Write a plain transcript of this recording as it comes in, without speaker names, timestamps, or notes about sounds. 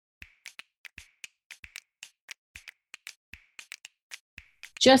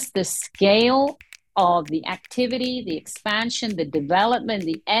just the scale of the activity, the expansion, the development,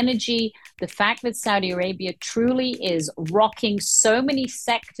 the energy, the fact that Saudi Arabia truly is rocking so many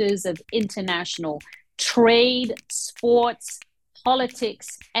sectors of international trade, sports,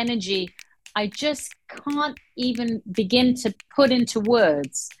 politics, energy. I just can't even begin to put into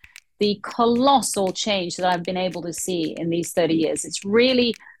words the colossal change that I've been able to see in these 30 years. It's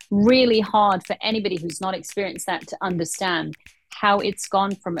really, really hard for anybody who's not experienced that to understand how it's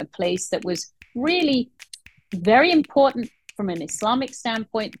gone from a place that was really very important from an Islamic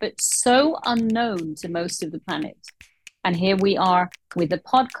standpoint, but so unknown to most of the planet. And here we are with the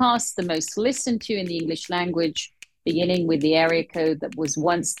podcast, the most listened to in the English language, beginning with the area code that was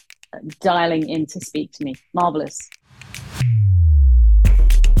once dialing in to speak to me. Marvelous.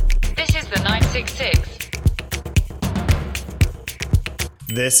 This is the 966.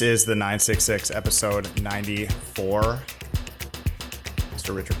 This is the 966 episode 94.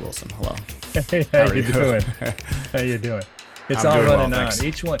 Mr. Richard Wilson, hello. Hey, how you doing? How you doing? It's all running on.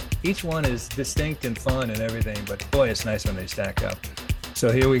 Each one is distinct and fun and everything, but boy, it's nice when they stack up.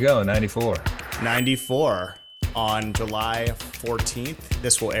 So here we go, 94. 94 on July 14th.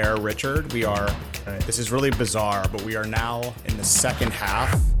 This will air, Richard. This is really bizarre, but we are now in the second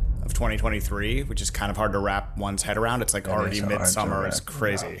half of 2023, which is kind of hard to wrap one's head around. It's like already midsummer. It's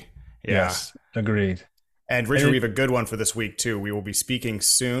crazy. Yeah. Yes, agreed. And Richard, we have a good one for this week too. We will be speaking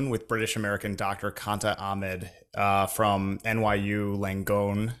soon with British-American Dr. Qanta Ahmed from NYU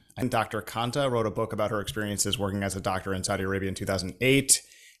Langone. And Dr. Qanta wrote a book about her experiences working as a doctor in Saudi Arabia in 2008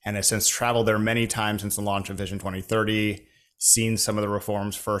 and has since traveled there many times since the launch of Vision 2030, seen some of the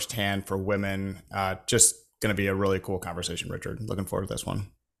reforms firsthand for women. Just going to be a really cool conversation, Richard. Looking forward to this one.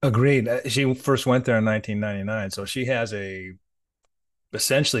 Agreed. She first went there in 1999, so she has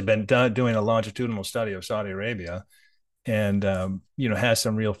essentially been doing a longitudinal study of Saudi Arabia, and has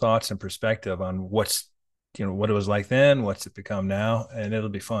some real thoughts and perspective on what it was like then, what's it become now, and it'll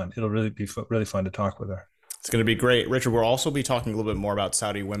be fun. It'll really be really fun to talk with her. It's going to be great. Richard, we'll also be talking a little bit more about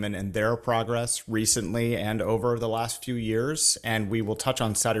Saudi women and their progress recently and over the last few years, and we will touch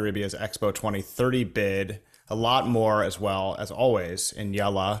on Saudi Arabia's Expo 2030 bid, a lot more as well, as always, in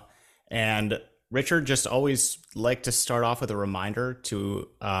Yallah. And Richard, just always like to start off with a reminder to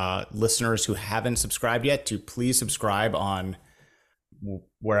listeners who haven't subscribed yet to please subscribe on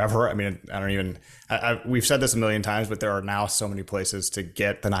wherever. I mean, we've said this a million times, but there are now so many places to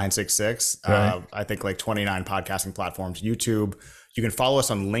get the 966. Right. I think like 29 podcasting platforms, YouTube. You can follow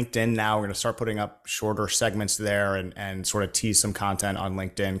us on LinkedIn now. We're going to start putting up shorter segments there and sort of tease some content on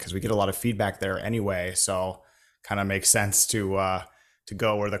LinkedIn because we get a lot of feedback there anyway. So kind of makes sense to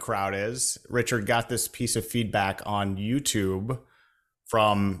go where the crowd is. Richard got this piece of feedback on YouTube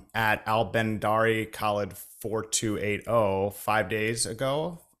from at Albendari Khalid 4280 5 days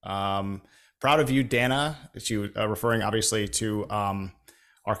ago. Proud of you, Dana. She was referring obviously to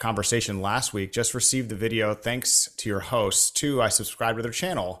our conversation last week. Just received the video. Thanks to your hosts too. I subscribed to their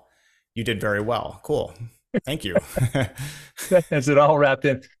channel. You did very well. Cool. Thank you. Is it all wrapped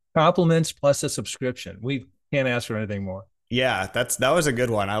in compliments plus a subscription? We can't ask for anything more. Yeah, that was a good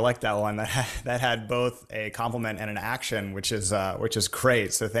one. I like that one. That had both a compliment and an action, which is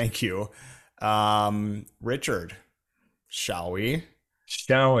great. So thank you, Richard. Shall we?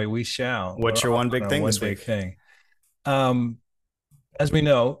 Shall we? We shall. What's your one big thing this week? As we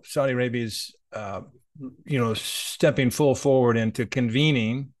know, Saudi Arabia is stepping full forward into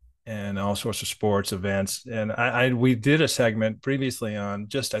convening and all sorts of sports events. And we did a segment previously on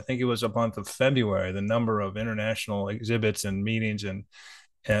I think it was a month of February, the number of international exhibits and meetings and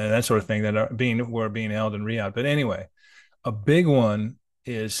that sort of thing that were being held in Riyadh. But anyway, a big one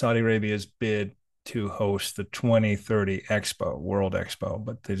is Saudi Arabia's bid to host the 2030 Expo, World Expo,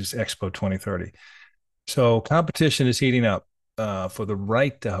 but they just Expo 2030. So competition is heating up for the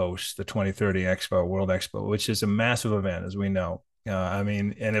right to host the 2030 Expo, World Expo, which is a massive event, as we know.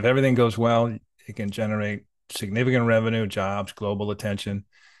 And if everything goes well, it can generate significant revenue, jobs, global attention.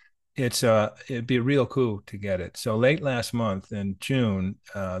 It'd be a real coup to get it. So late last month in June,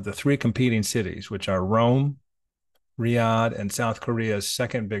 the three competing cities, which are Rome, Riyadh, and South Korea's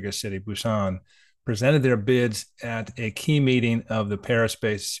second biggest city, Busan, presented their bids at a key meeting of the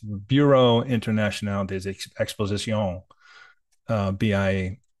Paris-based Bureau International des Expositions,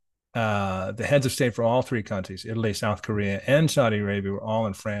 BIE. The heads of state for all three countries, Italy, South Korea, and Saudi Arabia, were all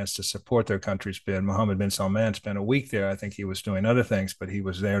in France to support their country's bid. Mohammed bin Salman spent a week there. I think he was doing other things, but he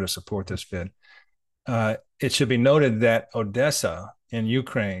was there to support this bid. It should be noted that Odessa in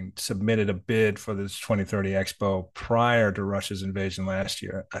Ukraine submitted a bid for this 2030 Expo prior to Russia's invasion last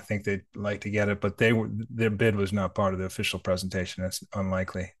year. I think they'd like to get it, but their bid was not part of the official presentation. It's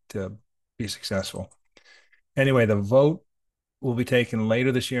unlikely to be successful. Anyway, the vote will be taken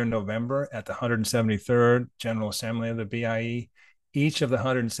later this year in November at the 173rd General Assembly of the BIE. Each of the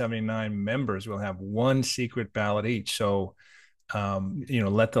 179 members will have one secret ballot each. So,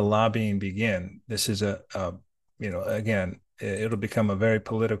 let the lobbying begin. This is again, it'll become a very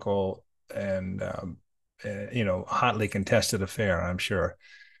political and, hotly contested affair, I'm sure.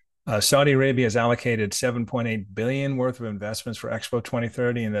 Saudi Arabia has allocated $7.8 billion worth of investments for Expo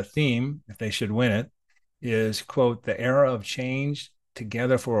 2030, and the theme, if they should win it, is, quote, the era of change,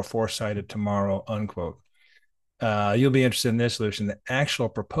 together for a foresighted tomorrow, unquote. You'll be interested in this, Lucian. The actual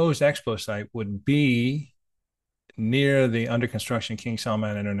proposed Expo site would be near the under construction King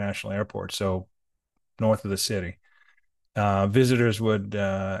Salman International Airport, so north of the city. Visitors would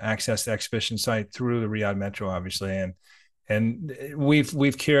access the exhibition site through the Riyadh Metro, obviously, and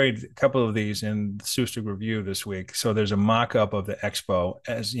we've carried a couple of these in the Sustig Review this week. So there's a mock-up of the Expo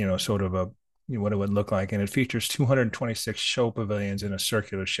as, sort of what it would look like, and it features 226 show pavilions in a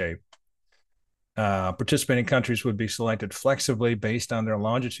circular shape. Participating countries would be selected flexibly based on their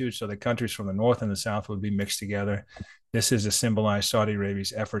longitude, so the countries from the north and the south would be mixed together. This is to symbolize Saudi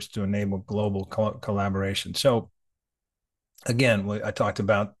Arabia's efforts to enable global collaboration. So, again, I talked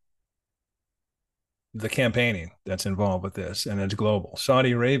about the campaigning that's involved with this, and it's global.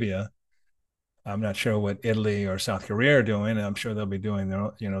 Saudi Arabia, I'm not sure what Italy or South Korea are doing. I'm sure they'll be doing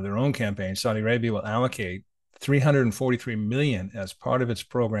their own campaign. Saudi Arabia will allocate $343 million as part of its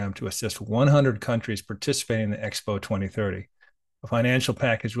program to assist 100 countries participating in the Expo 2030. The financial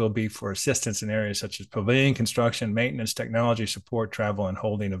package will be for assistance in areas such as pavilion construction, maintenance, technology support, travel, and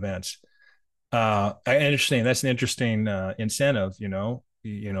holding events. Interesting. That's an interesting incentive.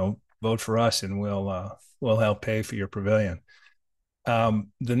 Vote for us, and we'll help pay for your pavilion. The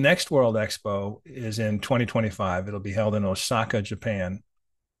next World Expo is in 2025. It'll be held in Osaka, Japan.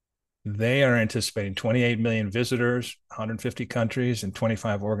 They are anticipating 28 million visitors, 150 countries, and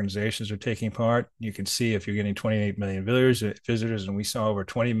 25 organizations are taking part. You can see if you're getting 28 million visitors, and we saw over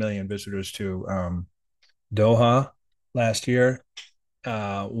 20 million visitors to Doha last year,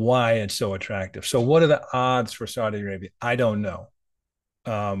 why it's so attractive. So what are the odds for Saudi Arabia? I don't know.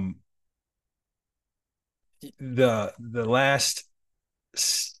 The last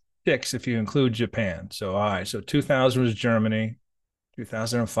 6, if you include Japan. So, all right. So 2000 was Germany,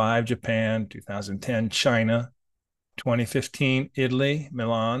 2005, Japan, 2010, China, 2015, Italy,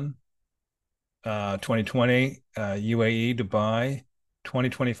 Milan, 2020, UAE, Dubai,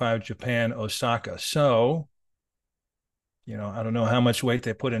 2025, Japan, Osaka. So, I don't know how much weight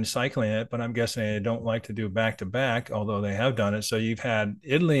they put in cycling it, but I'm guessing they don't like to do back-to-back, although they have done it. So you've had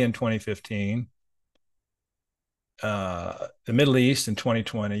Italy in 2015, the Middle East in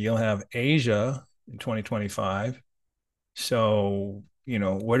 2020. You'll have Asia in 2025. So,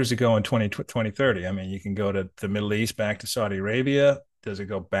 where does it go in 2030? I mean, you can go to the Middle East, back to Saudi Arabia. Does it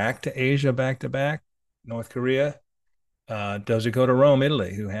go back to Asia, back to back? North Korea? Does it go to Rome,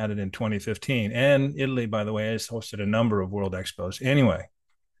 Italy, who had it in 2015? And Italy, by the way, has hosted a number of World Expos. Anyway,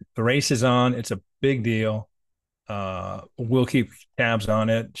 the race is on. It's a big deal. We'll keep tabs on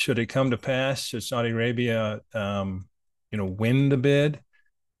it. Should it come to pass, should Saudi Arabia, win the bid,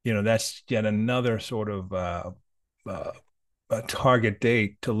 that's yet another sort of a target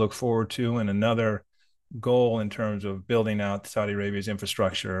date to look forward to, and another goal in terms of building out Saudi Arabia's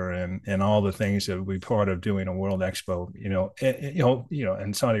infrastructure and all the things that would be part of doing a World Expo.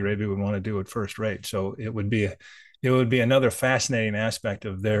 And Saudi Arabia would want to do it first rate. So it would be another fascinating aspect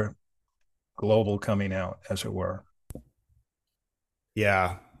of their global coming out, as it were.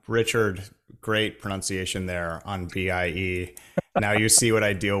 Yeah, Richard, great pronunciation there on BIE. Now you see what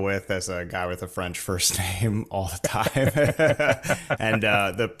I deal with as a guy with a French first name all the time, and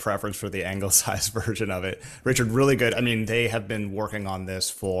the preference for the anglicized version of it. Richard, really good. I mean, they have been working on this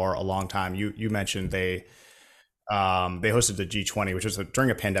for a long time. You mentioned they hosted the G20, which was during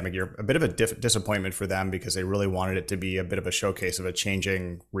a pandemic year, a bit of a disappointment for them because they really wanted it to be a bit of a showcase of a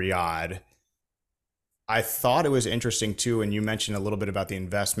changing Riyadh. I thought it was interesting too, and you mentioned a little bit about the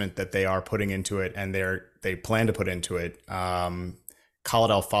investment that they are putting into it, and they plan to put into it. Khaled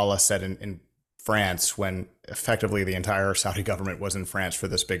Al Faleh said in France, when effectively the entire Saudi government was in France for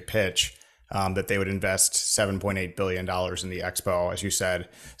this big pitch, that they would invest $7.8 billion in the Expo, as you said.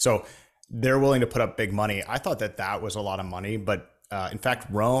 So they're willing to put up big money. I thought that was a lot of money, but in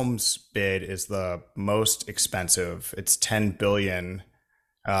fact, Rome's bid is the most expensive. It's 10 billion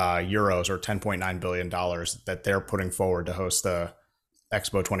euros, or $10.9 billion that they're putting forward to host the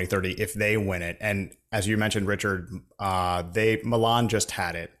Expo 2030 if they win it. And as you mentioned, Richard, Milan just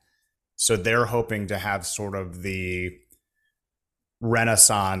had it. So they're hoping to have sort of the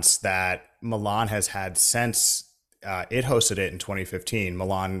renaissance that Milan has had since it hosted it in 2015.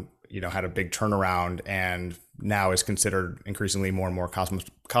 Milan, had a big turnaround and now is considered increasingly more and more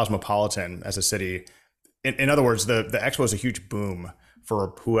cosmopolitan as a city. In other words, the Expo is a huge boom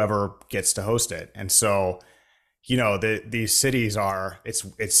for whoever gets to host it. And so, these cities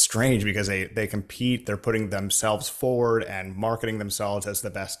it's strange because they compete, they're putting themselves forward and marketing themselves as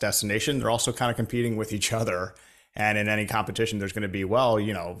the best destination. They're also kind of competing with each other. And in any competition, there's going to be,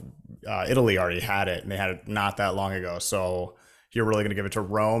 Italy already had it and they had it not that long ago. So you're really going to give it to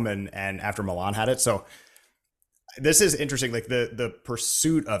Rome and after Milan had it. So this is interesting. Like the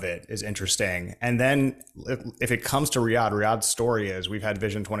pursuit of it is interesting. And then if it comes to Riyadh's story is we've had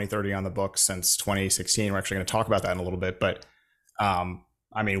Vision 2030 on the books since 2016. We're actually going to talk about that in a little bit, but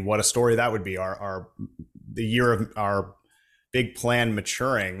what a story that would be. The year of our big plan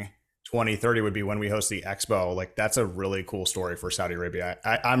maturing, 2030 would be when we host the Expo. Like that's a really cool story for Saudi Arabia.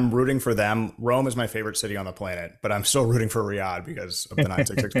 I'm rooting for them. Rome is my favorite city on the planet, but I'm still rooting for Riyadh because of the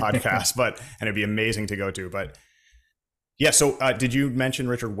 966 podcast, and it'd be amazing to go to, but yeah. So did you mention,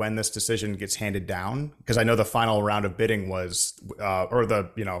 Richard, when this decision gets handed down? Because I know the final round of bidding was, or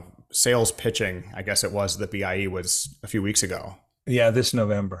the, sales pitching, I guess it was, the BIE was a few weeks ago. Yeah, this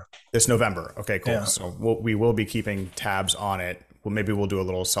November. Okay, cool. Yeah. So we will be keeping tabs on it. Well, maybe we'll do a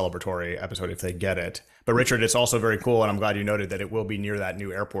little celebratory episode if they get it. But Richard, it's also very cool, and I'm glad you noted that it will be near that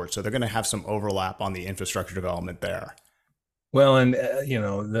new airport. So they're going to have some overlap on the infrastructure development there. Well, and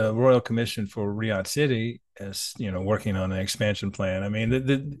the Royal Commission for Riyadh City is working on an expansion plan. I mean,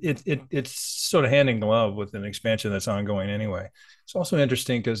 it's sort of hand in glove with an expansion that's ongoing anyway. It's also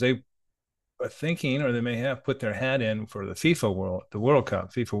interesting because they are thinking, or they may have put their hat in for the FIFA World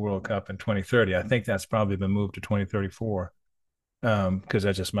Cup in 2030. I think that's probably been moved to 2034 because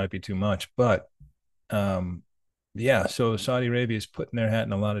that just might be too much. But so Saudi Arabia is putting their hat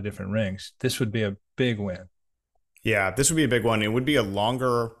in a lot of different rings. This would be a big win. Yeah, this would be a big one. It would be a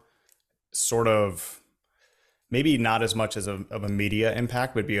longer sort of, maybe not as much as of a media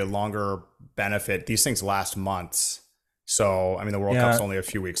impact, would be a longer benefit. These things last months. So, the World Cup's only a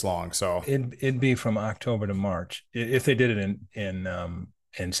few weeks long. So it'd be from October to March if they did it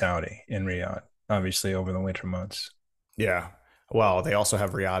in Saudi, in Riyadh, obviously over the winter months. Yeah. Well, they also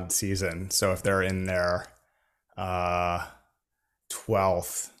have Riyadh season. So if they're in their 12th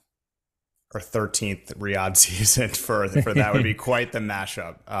or 13th Riyadh season for that would be quite the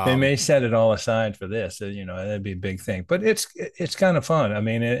mashup. They may set it all aside for this, that'd be a big thing, but it's kind of fun. I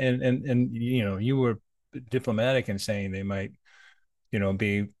mean, and you were diplomatic in saying they might,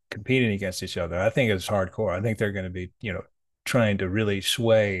 be competing against each other. I think it's hardcore. I think they're going to be, trying to really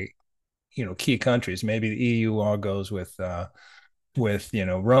sway, key countries. Maybe the EU all goes with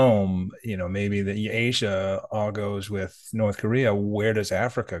Rome, maybe the Asia all goes with North Korea. Where does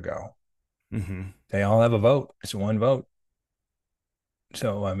Africa go? Mm-hmm. They all have a vote. It's one vote.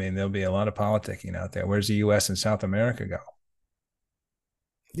 So, there'll be a lot of politicking out there. Where's the U.S. and South America go?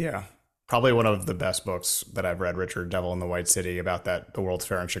 Yeah. Probably one of the best books that I've read, Richard, Devil in the White City, about the World's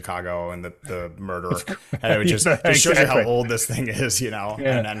Fair in Chicago and the murder. And it just shows you how old this thing is,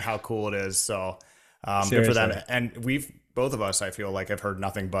 and how cool it is. So good for them. And both of us, I feel like, have heard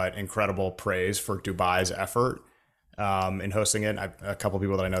nothing but incredible praise for Dubai's effort in hosting it. A couple of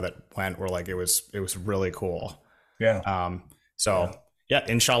people that I know that went were like, it was really cool. Yeah.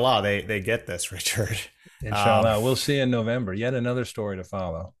 Inshallah, they get this, Richard. Inshallah. We'll see in November. Yet another story to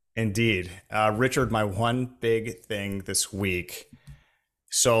follow. Indeed. Richard, my one big thing this week.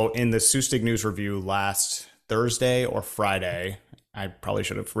 So in the Sustig News Review last Thursday or Friday, I probably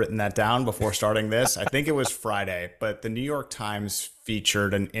should have written that down before starting this. I think it was Friday, but the New York Times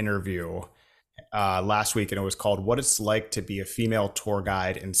featured an interview last week, and it was called "What It's Like to Be a Female Tour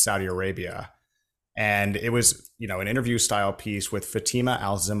Guide in Saudi Arabia." And it was, an interview style piece with Fatima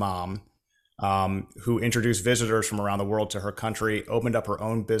Al-Zimam, who introduced visitors from around the world to her country, opened up her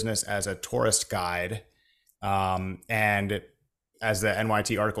own business as a tourist guide. And as the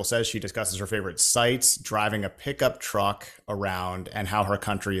NYT article says, she discusses her favorite sites, driving a pickup truck around, and how her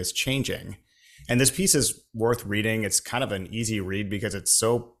country is changing. And this piece is worth reading. It's kind of an easy read because it's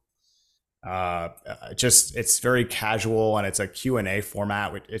so it's very casual, and it's a Q&A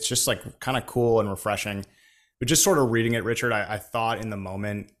format. It's just like kind of cool and refreshing. But just sort of reading it, Richard, I thought in the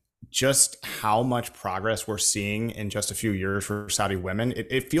moment just how much progress we're seeing in just a few years for Saudi women.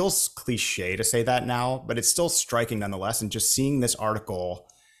 It feels cliche to say that now, but it's still striking nonetheless. And just seeing this article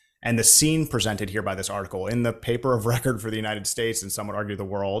And the scene presented here by this article in the paper of record for the United States, and some would argue the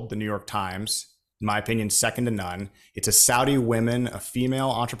world, the New York Times, in my opinion, second to none. It's a Saudi woman, a female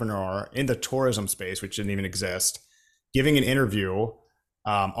entrepreneur in the tourism space, which didn't even exist, giving an interview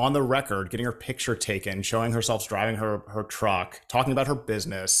on the record, getting her picture taken, showing herself driving her truck, talking about her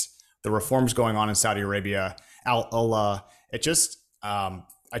business, the reforms going on in Saudi Arabia, Yallah. It just, I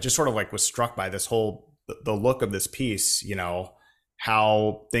just sort of like was struck by this whole, the look of this piece, you know,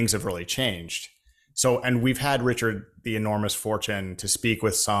 how things have really changed. So, and we've had, Richard, the enormous fortune to speak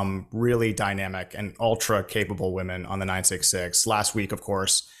with some really dynamic and ultra capable women on the 966. Last week, of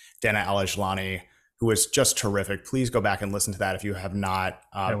course, Dana Al-Ajlani, who was just terrific. Please go back and listen to that if you have not.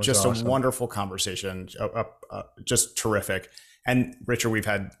 Just awesome. A wonderful conversation, just terrific. And Richard, we've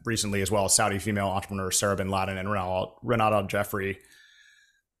had recently as well, Saudi female entrepreneur Sarah bin Laden and Renata Al-Jeffrey.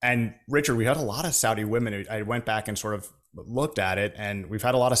 And Richard, we had a lot of Saudi women. I went back and sort of looked at it, and we've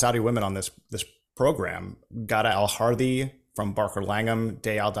had a lot of Saudi women on this program. Ghada Al-Harthi from Barker Langham,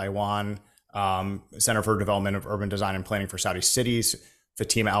 Day Al-Daiwan, Center for Development of Urban Design and Planning for Saudi Cities,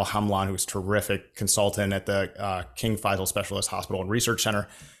 Fatima Al-Hamlan, who's a terrific consultant at the King Faisal Specialist Hospital and Research Center,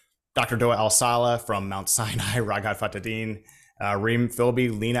 Dr. Doa Al-Salah from Mount Sinai, Raghat Fatadeen, Reem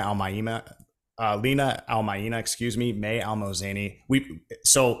Philby, Lina Al-Maina, May Al-Mozani.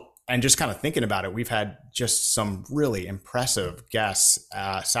 And just kind of thinking about it, we've had just some really impressive guests,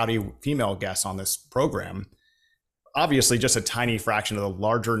 Saudi female guests on this program. Obviously, just a tiny fraction of the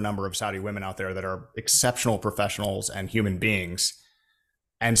larger number of Saudi women out there that are exceptional professionals and human beings.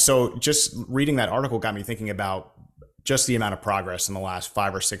 And so just reading that article got me thinking about just the amount of progress in the last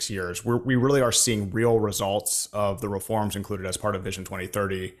 5 or 6 years. We really are seeing real results of the reforms included as part of Vision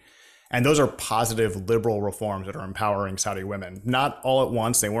 2030. And those are positive liberal reforms that are empowering Saudi women. Not all at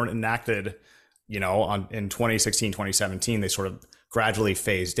once. They weren't enacted, in 2016, 2017. They sort of gradually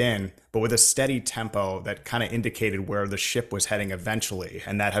phased in, but with a steady tempo that kind of indicated where the ship was heading eventually.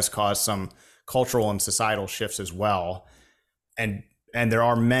 And that has caused some cultural and societal shifts as well. And there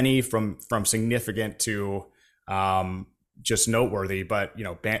are many from significant to just noteworthy, but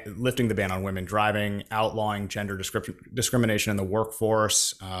lifting the ban on women driving, outlawing gender discrimination in the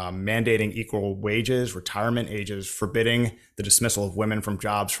workforce, mandating equal wages, retirement ages, forbidding the dismissal of women from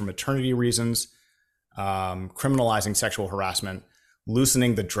jobs for maternity reasons, criminalizing sexual harassment,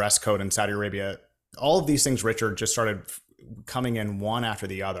 loosening the dress code in Saudi Arabia. All of these things, Richard, just started coming in one after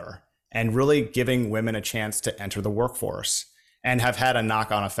the other and really giving women a chance to enter the workforce and have had a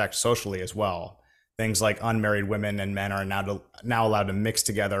knock-on effect socially as well. Things like unmarried women and men are now allowed to mix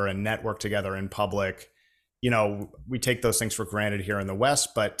together and network together in public. We take those things for granted here in the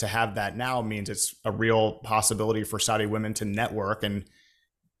West, but to have that now means it's a real possibility for Saudi women to network and,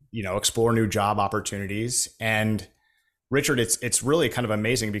 explore new job opportunities. And Richard, it's really kind of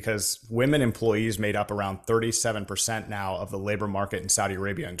amazing because women employees made up around 37% now of the labor market in Saudi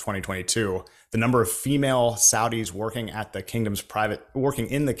Arabia in 2022. The number of female Saudis working in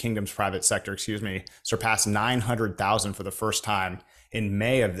the kingdom's private sector, surpassed 900,000 for the first time in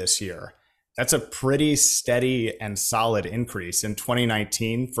May of this year. That's a pretty steady and solid increase. In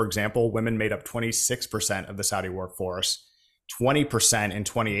 2019, for example, women made up 26% of the Saudi workforce, 20% in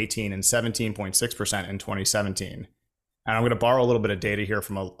 2018, and 17.6% in 2017. And I'm going to borrow a little bit of data here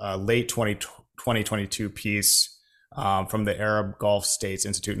from a late 2022 piece from the Arab Gulf States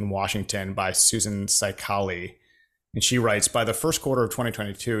Institute in Washington by Susan Saikali. And she writes, by the first quarter of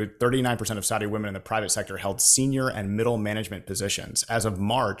 2022, 39% of Saudi women in the private sector held senior and middle management positions. As of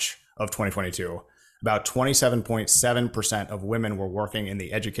March of 2022, about 27.7% of women were working in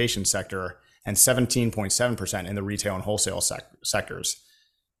the education sector and 17.7% in the retail and wholesale sectors.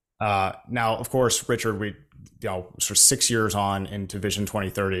 Now, of course, Richard, we sort of 6 years on into Vision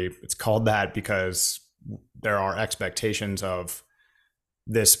 2030, it's called that because there are expectations of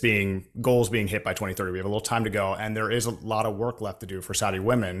goals being hit by 2030. We have a little time to go, and there is a lot of work left to do for Saudi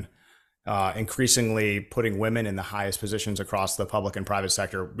women, increasingly putting women in the highest positions across the public and private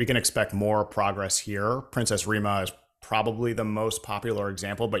sector. We can expect more progress here. Princess Rima is probably the most popular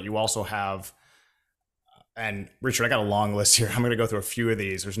example, but you also have, and Richard, I got a long list here. I'm going to go through a few of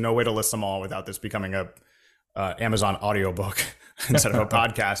these. There's no way to list them all without this becoming a Amazon audiobook instead of a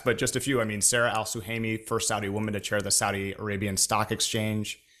podcast, but just a few. I mean, Sarah Al-Suhaimi, first Saudi woman to chair the Saudi Arabian Stock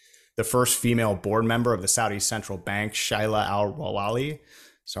Exchange, the first female board member of the Saudi Central Bank, Shaila Al-Rawali.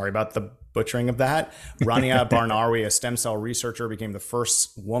 Sorry about the butchering of that. Rania Barnawi, a stem cell researcher, became the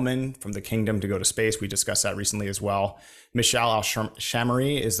first woman from the kingdom to go to space. We discussed that recently as well. Michelle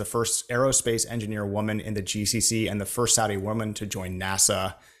Al-Shamari is the first aerospace engineer woman in the GCC and the first Saudi woman to join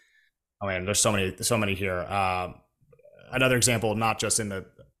NASA. Oh man, there's so many here. Another example, not just in the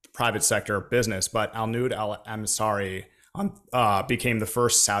private sector business, but Al Noud Al Ansari became the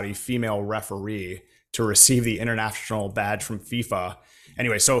first Saudi female referee to receive the international badge from FIFA.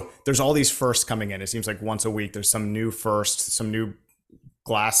 Anyway, so there's all these firsts coming in. It seems like once a week there's some new first, some new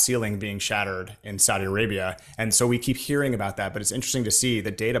glass ceiling being shattered in Saudi Arabia. And so we keep hearing about that, but it's interesting to see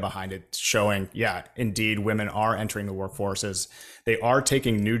the data behind it showing, yeah, indeed, women are entering the workforces. They are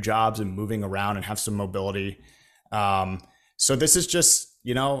taking new jobs and moving around and have some mobility. So this is just,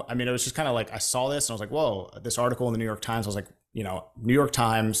 you know, I mean, it was just kind of like, I saw this and I was like, whoa, this article in the New York Times, I was like, you know, New York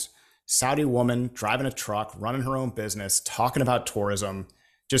Times, Saudi woman driving a truck, running her own business, talking about tourism.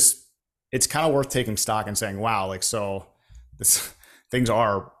 Just, it's kind of worth taking stock and saying, wow, like, so this, things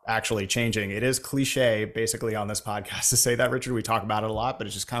are actually changing. It is cliche basically on this podcast to say that, Richard. We talk about it a lot, but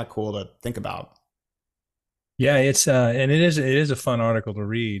it's just kind of cool to think about. Yeah, it's and it is a fun article to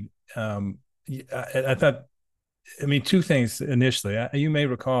read. I thought, I mean, two things initially. You may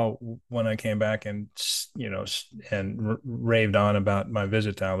recall when I came back and, you know, and raved on about my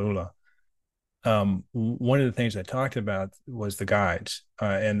visit to Alula. One of the things I talked about was the guides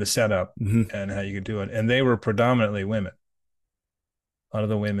and the setup and how you could do it. And they were predominantly women. A lot of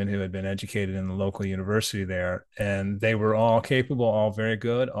the women who had been educated in the local university there, and they were all capable, all very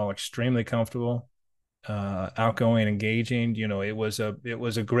good, all extremely comfortable, outgoing, engaging. You know, it was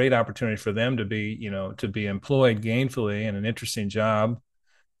a great opportunity for them to be, you know, to be employed gainfully in an interesting job,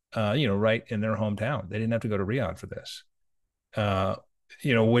 you know, right in their hometown. They didn't have to go to Riyadh for this,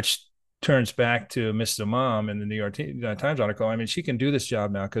 you know, which turns back to Mrs. Imam in the New York Times article. I mean, she can do this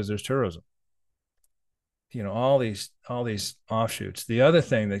job now because there's tourism. You know, all these offshoots. The other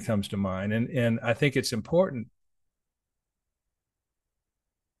thing that comes to mind, and I think it's important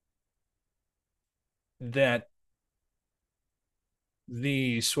that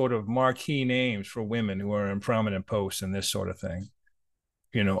the sort of marquee names for women who are in prominent posts and this sort of thing,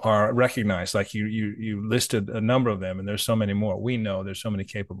 you know, are recognized. Like you listed a number of them, and there's so many more. We know there's so many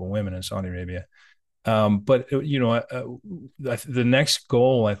capable women in Saudi Arabia. But you know, the next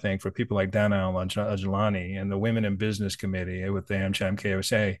goal, I think, for people like Dana Al-Ajlani and the Women in Business Committee with the AmCham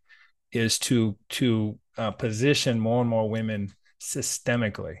KOSA is to position more and more women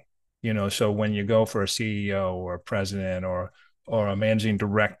systemically. You know, so when you go for a CEO or a president or a managing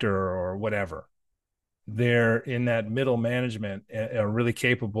director or whatever, they're in that middle management, are really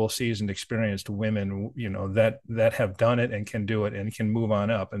capable, seasoned, experienced women, you know, that have done it and can do it and can move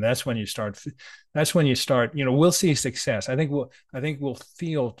on up. And that's when you start, you know, we'll see success. I think we'll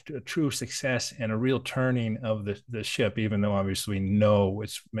feel true success and a real turning of the ship, even though obviously we know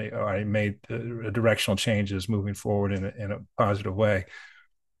it's made directional changes moving forward in a positive way.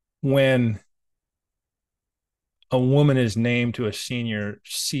 When a woman is named to a senior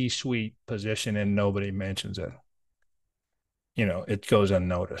C-suite position and nobody mentions it, you know, it goes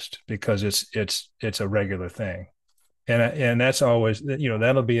unnoticed because it's a regular thing. And that's always, you know,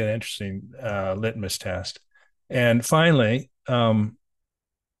 that'll be an interesting litmus test. And finally, I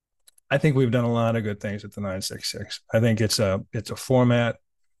think we've done a lot of good things at the 966. I think it's a format.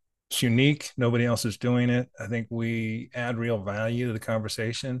 It's unique. Nobody else is doing it. I think we add real value to the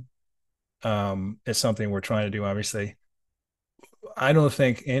conversation. It's something we're trying to do, obviously. I don't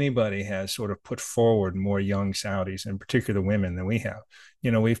think anybody has sort of put forward more young Saudis, in particular women, than we have. You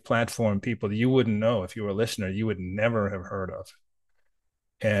know, we've platformed people that you wouldn't know if you were a listener, you would never have heard of.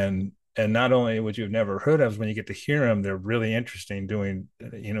 And not only would you have never heard of, when you get to hear them, they're really interesting, doing,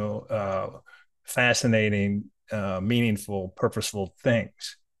 you know, fascinating, meaningful, purposeful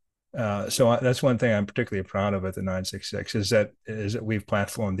things. So that's one thing I'm particularly proud of at the 966 is that we've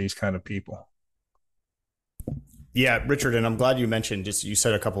platformed these kind of people. Yeah, Richard, and I'm glad you mentioned, you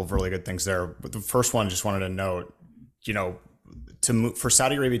said a couple of really good things there. But the first one, just wanted to note, you know, for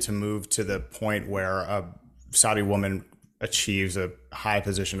Saudi Arabia to move to the point where a Saudi woman achieves a high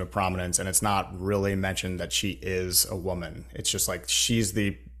position of prominence, and it's not really mentioned that she is a woman. It's just like she's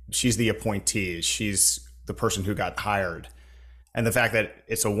the appointee, she's the person who got hired. And the fact that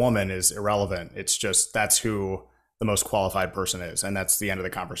it's a woman is irrelevant. It's just, that's who the most qualified person is. And that's the end of the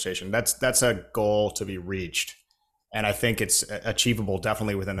conversation. That's a goal to be reached. And I think it's achievable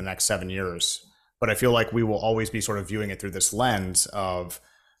definitely within the next 7 years. But I feel like we will always be sort of viewing it through this lens of,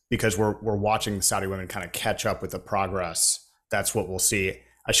 because we're watching the Saudi women kind of catch up with the progress. That's what we'll see.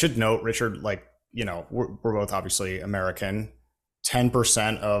 I should note, Richard, like, you know, we're both obviously American.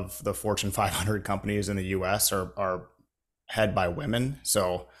 10% of the Fortune 500 companies in the US are head by women.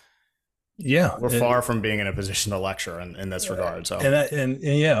 So yeah, we're far from being in a position to lecture in this regard. So and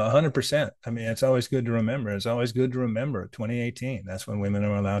yeah, 100%. I mean, it's always good to remember. It's always good to remember 2018. That's when women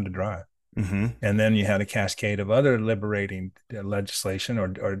are allowed to drive. Mm-hmm. And then you had a cascade of other liberating legislation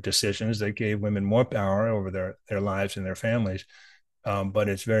or decisions that gave women more power over their lives and their families. But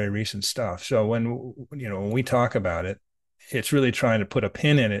it's very recent stuff. So when we talk about it, it's really trying to put a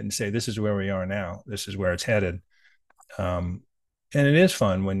pin in it and say, this is where we are now. This is where it's headed. And it is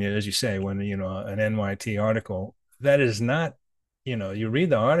fun when as you say, when, an NYT article that is not, you read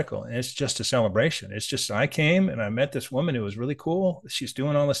the article and it's just a celebration. It's just, I came and I met this woman who was really cool. She's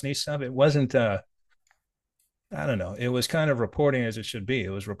doing all this neat stuff. It wasn't, I don't know. It was kind of reporting as it should be. It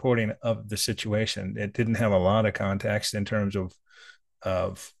was reporting of the situation. It didn't have a lot of context in terms of,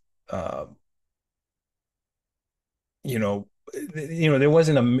 uh, there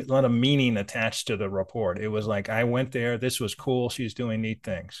wasn't a lot of meaning attached to the report. It was like, I went there. This was cool. She's doing neat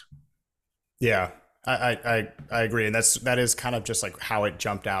things. Yeah, I agree, and that is kind of just like how it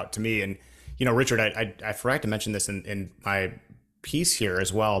jumped out to me. And Richard, I forgot to mention this in my piece here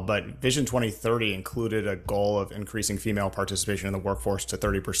as well, but Vision 2030 included a goal of increasing female participation in the workforce to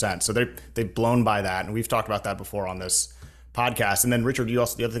 30%. So they've blown by that, and we've talked about that before on this podcast. And then Richard, the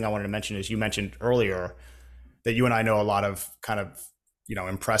other thing I wanted to mention is you mentioned earlier that you and I know a lot of kind of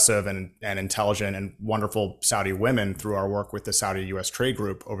impressive and intelligent and wonderful Saudi women through our work with the Saudi U.S. Trade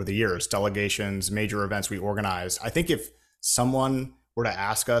Group over the years, delegations, major events we organized. I think if someone were to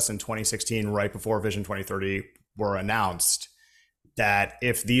ask us in 2016, right before Vision 2030 were announced, that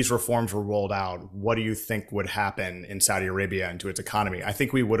if these reforms were rolled out, what do you think would happen in Saudi Arabia and to its economy? I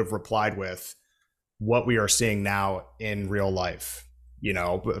think we would have replied with what we are seeing now in real life.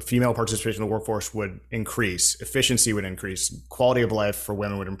 Female participation in the workforce would increase, efficiency would increase, quality of life for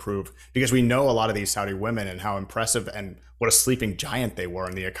women would improve, because we know a lot of these Saudi women and how impressive and what a sleeping giant they were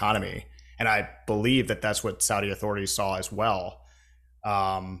in the economy. And I believe that that's what Saudi authorities saw as well.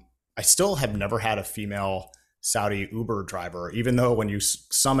 I still have never had a female Saudi Uber driver, even though when you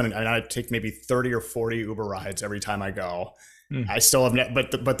summon, and I take maybe 30 or 40 Uber rides every time I go. I still have,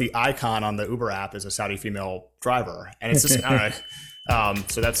 but the icon on the Uber app is a Saudi female driver, and it's just, I don't know.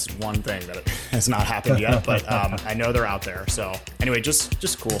 So that's one thing that has not happened yet, but I know they're out there. So anyway,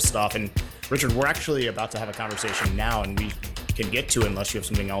 just cool stuff. And Richard, we're actually about to have a conversation now, and we can get to it unless you have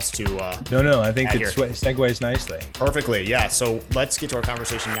something else to. No, I think it segues nicely. Perfectly, yeah. So let's get to our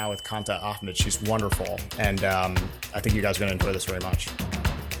conversation now with Qanta Ahmed. She's wonderful, and I think you guys are going to enjoy this very much.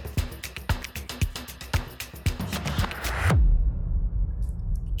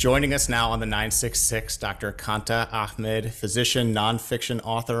 Joining us now on the 966, Dr. Qanta Ahmed, physician, nonfiction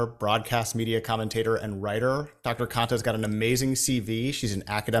author, broadcast media commentator, and writer. Dr. Qanta's got an amazing CV. She's an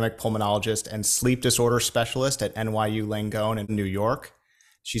academic pulmonologist and sleep disorder specialist at NYU Langone in New York.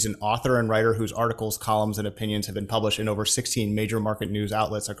 She's an author and writer whose articles, columns, and opinions have been published in over 16 major market news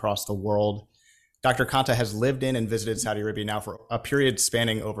outlets across the world. Dr. Qanta has lived in and visited Saudi Arabia now for a period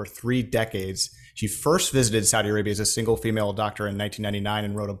spanning over 3 decades. She first visited Saudi Arabia as a single female doctor in 1999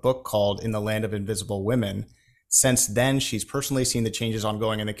 and wrote a book called In the Land of Invisible Women. Since then, she's personally seen the changes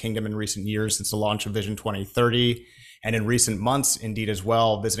ongoing in the kingdom in recent years since the launch of Vision 2030, and in recent months, indeed as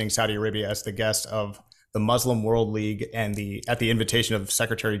well, visiting Saudi Arabia as the guest of the Muslim World League and at the invitation of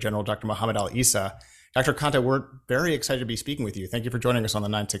Secretary General Dr. Mohammed Al Isa. Dr. Qanta, we're very excited to be speaking with you. Thank you for joining us on the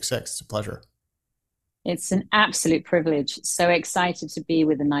 966. It's a pleasure. It's an absolute privilege. So excited to be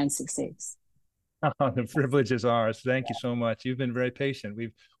with the 966. Oh, the privilege is ours. Thank you so much. You've been very patient.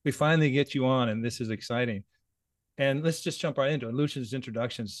 We finally get you on, and this is exciting. And let's just jump right into it. Lucian's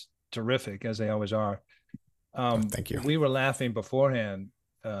introduction's terrific, as they always are. Thank you. We were laughing beforehand,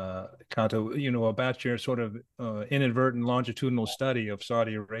 Qanta, about your sort of inadvertent longitudinal study of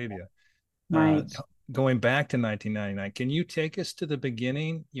Saudi Arabia. Right. Going back to 1999, can you take us to the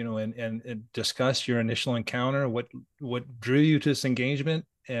beginning, and discuss your initial encounter? What drew you to this engagement,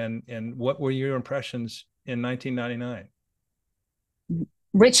 and what were your impressions in 1999?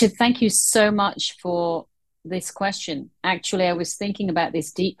 Richard, thank you so much for this question. Actually, I was thinking about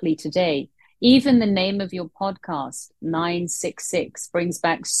this deeply today. Even the name of your podcast, 966, brings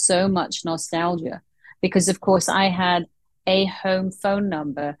back so much nostalgia because, of course, I had a home phone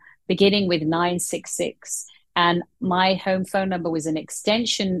number beginning with 966. And my home phone number was an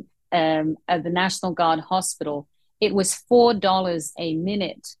extension of the National Guard Hospital. It was $4 a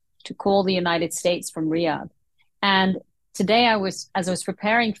minute to call the United States from Riyadh. And today as I was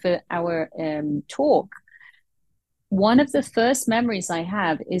preparing for our talk, one of the first memories I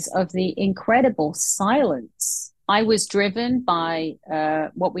have is of the incredible silence. I was driven by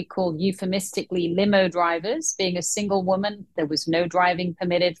what we call euphemistically limo drivers. Being a single woman, there was no driving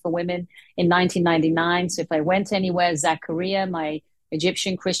permitted for women in 1999. So if I went anywhere, Zachariah, my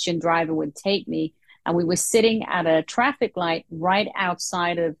Egyptian Christian driver, would take me. And we were sitting at a traffic light right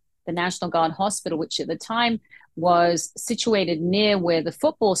outside of the National Guard Hospital, which at the time was situated near where the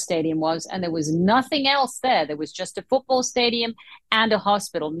football stadium was, and there was nothing else there. There was just a football stadium and a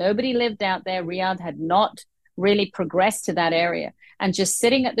hospital. Nobody lived out there. Riyadh had not really progressed to that area. And just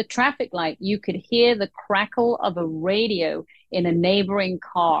sitting at the traffic light, you could hear the crackle of a radio in a neighboring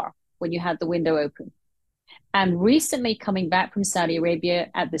car when you had the window open. And recently coming back from Saudi Arabia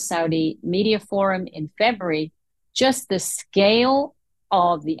at the Saudi Media Forum in February, just the scale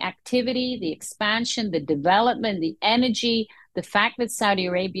of the activity, the expansion, the development, the energy, the fact that Saudi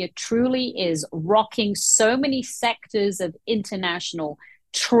Arabia truly is rocking so many sectors of international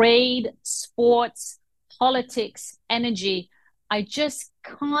trade, sports, politics, energy. I just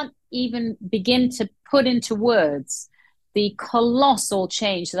can't even begin to put into words the colossal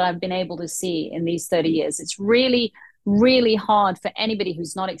change that I've been able to see in these 30 years. It's really, really hard for anybody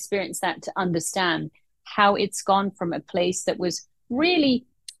who's not experienced that to understand how it's gone from a place that was really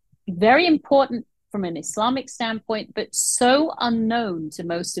very important from an Islamic standpoint, but so unknown to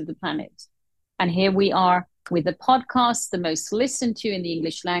most of the planet. And here we are with the podcast, the most listened to in the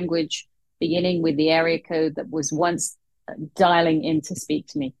English language, beginning with the area code that was once dialing in to speak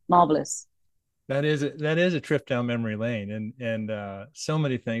to me. Marvelous. That is a trip down memory lane, and so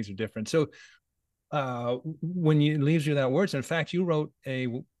many things are different. So when you leaves you that words, in fact, you wrote a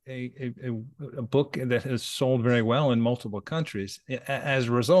book that has sold very well in multiple countries as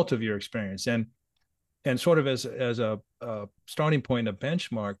a result of your experience, and sort of as a starting point, a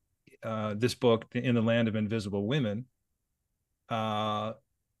benchmark. This book, In the Land of Invisible Women,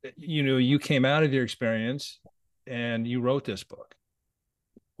 you came out of your experience and you wrote this book.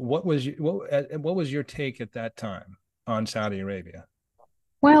 What was your take at that time on Saudi Arabia?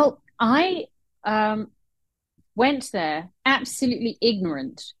 Well, I went there absolutely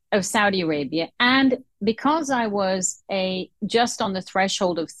ignorant of Saudi Arabia, and because I was just on the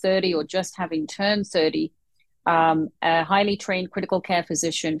threshold of 30 or just having turned 30, a highly trained critical care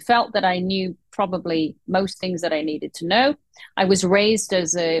physician, felt that I knew probably most things that I needed to know. I was raised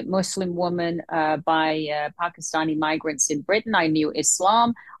as a Muslim woman by Pakistani migrants in Britain. I knew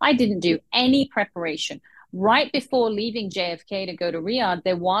Islam. I didn't do any preparation. Right before leaving JFK to go to Riyadh,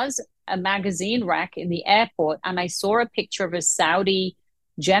 there was a magazine rack in the airport, and I saw a picture of a Saudi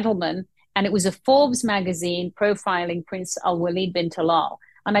gentleman, and it was a Forbes magazine profiling Prince Al-Walid bin Talal.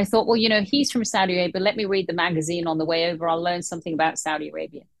 And I thought, well, he's from Saudi Arabia. Let me read the magazine on the way over. I'll learn something about Saudi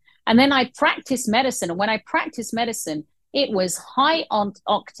Arabia. And then I practiced medicine. And when I practiced medicine, it was high on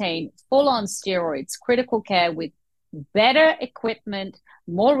octane, full on steroids, critical care with better equipment,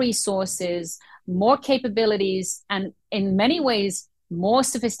 more resources, more capabilities, and in many ways, more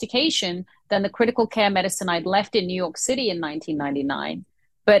sophistication than the critical care medicine I'd left in New York City in 1999.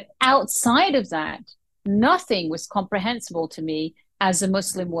 But outside of that, nothing was comprehensible to me as a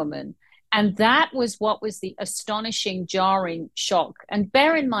Muslim woman. And that was what was the astonishing, jarring shock. And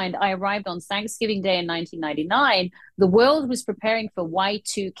bear in mind, I arrived on Thanksgiving Day in 1999. The world was preparing for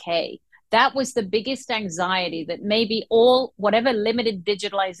Y2K. That was the biggest anxiety, that maybe whatever limited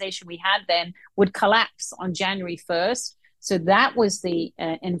digitalization we had then would collapse on January 1st. So that was the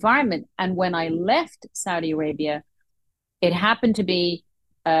environment. And when I left Saudi Arabia, it happened to be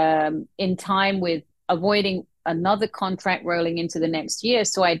in time with avoiding another contract rolling into the next year.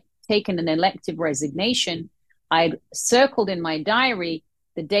 So I'd taken an elective resignation. I'd circled in my diary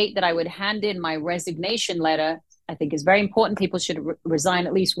the date that I would hand in my resignation letter. I think it's very important. People should resign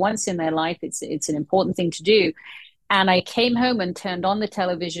at least once in their life. It's an important thing to do. And I came home and turned on the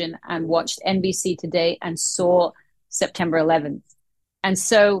television and watched NBC Today and saw September 11th. And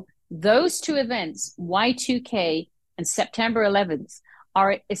so those two events, Y2K and September 11th,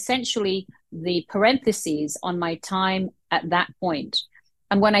 are essentially the parentheses on my time at that point.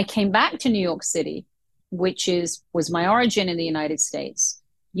 And when I came back to New York City, which was my origin in the United States,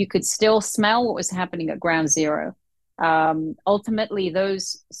 you could still smell what was happening at ground zero. Ultimately,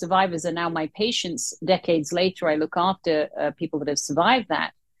 those survivors are now my patients. Decades later, I look after people that have survived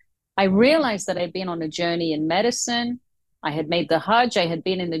that. I realized that I'd been on a journey in medicine. I had made the Hajj. I had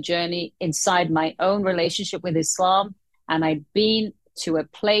been in the journey inside my own relationship with Islam. And I'd been to a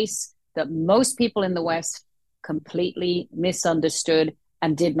place that most people in the West completely misunderstood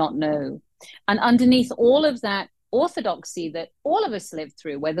and did not know. And underneath all of that orthodoxy that all of us lived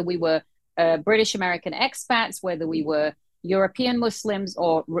through, whether we were British American expats, whether we were European Muslims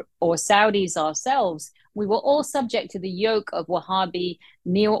or Saudis ourselves, we were all subject to the yoke of Wahhabi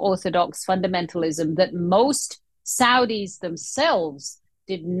neo-Orthodox fundamentalism that most Saudis themselves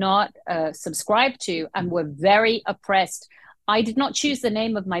did not subscribe to and were very oppressed. I did not choose the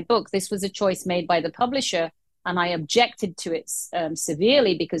name of my book. This was a choice made by the publisher and I objected to it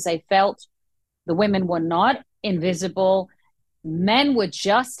severely because I felt the women were not invisible. Men were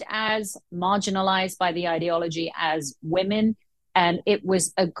just as marginalized by the ideology as women. And it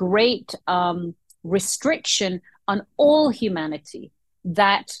was a great restriction on all humanity,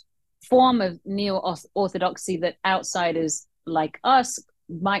 that form of neo-orthodoxy that outsiders like us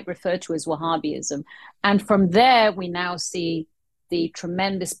might refer to as Wahhabism. And from there, we now see the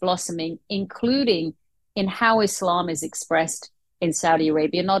tremendous blossoming, including in how Islam is expressed in Saudi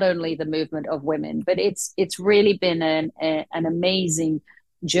Arabia, not only the movement of women, but it's really been an amazing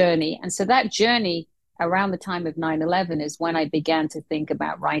journey. And so that journey around the time of 9/11 is when I began to think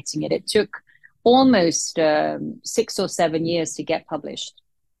about writing it. It took almost 6 or 7 years to get published.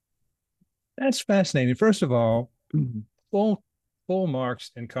 That's fascinating. First of all, full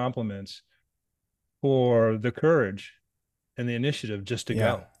marks and compliments for the courage and the initiative just to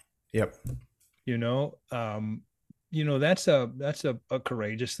go. Yep. That's a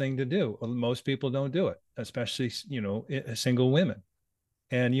courageous thing to do. Most people don't do it, especially single women.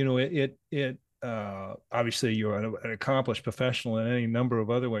 And obviously you're an accomplished professional in any number of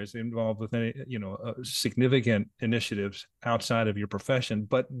other ways, involved with any significant initiatives outside of your profession.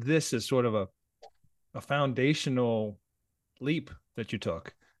 But this is sort of a foundational leap that you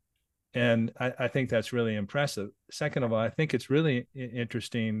took. And I think that's really impressive. Second of all, I think it's really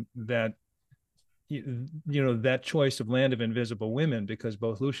interesting that that choice of Land of Invisible Women, because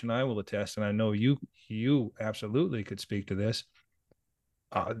both Lucia and I will attest, and I know you absolutely could speak to this.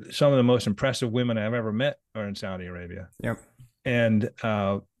 Some of the most impressive women I've ever met are in Saudi Arabia. Yep. And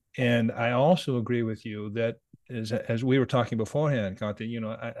I also agree with you that as we were talking beforehand,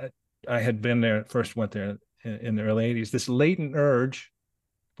 Qanta, I had been there, first went there in the early 80s, this latent urge,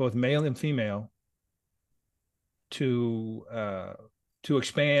 both male and female, to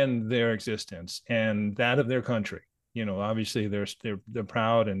expand their existence and that of their country. Obviously they're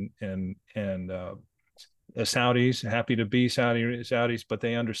proud and Saudis, happy to be Saudis, but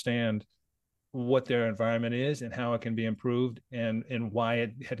they understand what their environment is and how it can be improved and why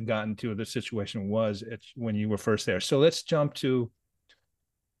it had gotten to the situation was when you were first there. So let's jump to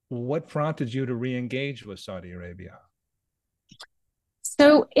what prompted you to re-engage with Saudi Arabia.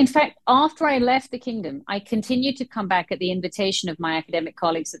 So, in fact, after I left the kingdom, I continued to come back at the invitation of my academic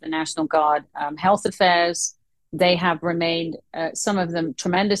colleagues at the National Guard, Health Affairs. They have remained, some of them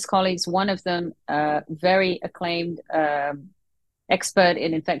tremendous colleagues, one of them very acclaimed expert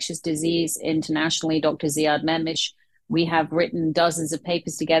in infectious disease internationally, Dr. Ziad Memish. We have written dozens of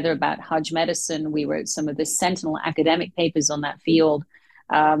papers together about Hajj medicine. We wrote some of the sentinel academic papers on that field.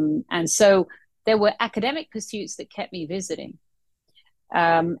 And so there were academic pursuits that kept me visiting.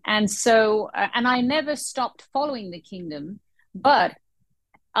 And I never stopped following the kingdom, but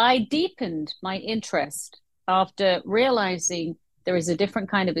I deepened my interest after realizing there is a different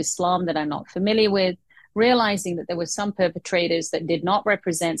kind of Islam that I'm not familiar with, realizing that there were some perpetrators that did not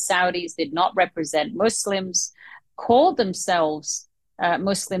represent Saudis, did not represent Muslims, called themselves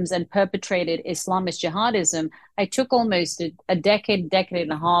Muslims and perpetrated Islamist jihadism. I took almost a decade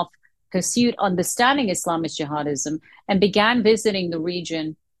and a half, pursued understanding Islamist jihadism, and began visiting the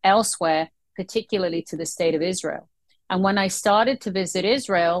region elsewhere, particularly to the state of Israel. And when I started to visit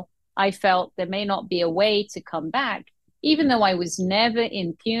Israel, I felt there may not be a way to come back, even though I was never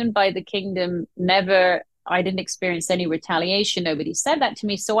impugned by the kingdom, I didn't experience any retaliation. Nobody said that to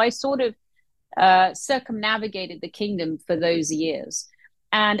me. So I sort of circumnavigated the kingdom for those years.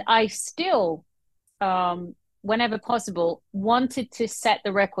 And I still, whenever possible, wanted to set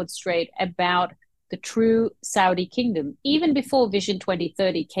the record straight about the true Saudi kingdom, even before Vision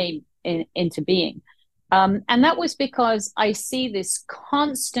 2030 came into being. And that was because I see this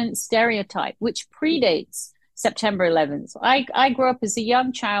constant stereotype, which predates September 11th. I grew up as a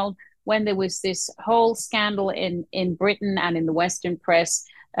young child when there was this whole scandal in Britain and in the Western press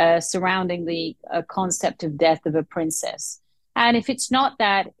surrounding the concept of death of a princess. And if it's not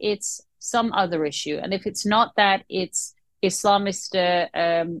that, it's some other issue. And if it's not that, it's Islamist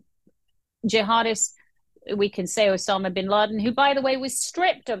jihadists. We can say Osama bin Laden, who, by the way, was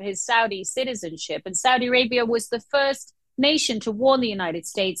stripped of his Saudi citizenship. And Saudi Arabia was the first nation to warn the United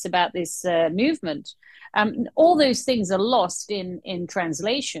States about this movement. All those things are lost in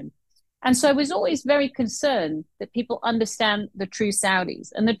translation. And so I was always very concerned that people understand the true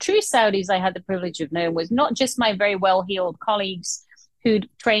Saudis. And the true Saudis I had the privilege of knowing was not just my very well-heeled colleagues who'd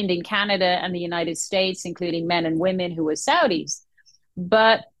trained in Canada and the United States, including men and women who were Saudis,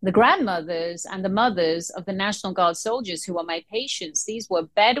 but the grandmothers and the mothers of the National Guard soldiers who were my patients. These were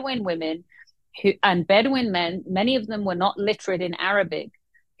Bedouin women and Bedouin men. Many of them were not literate in Arabic,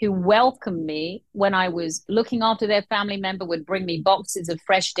 who welcomed me when I was looking after their family member, would bring me boxes of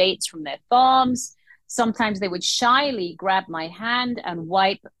fresh dates from their farms. Sometimes they would shyly grab my hand and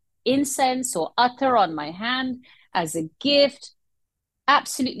wipe incense or attar on my hand as a gift.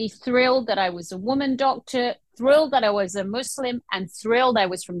 Absolutely thrilled that I was a woman doctor, thrilled that I was a Muslim, and thrilled I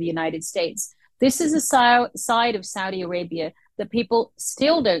was from the United States. This is a side of Saudi Arabia that people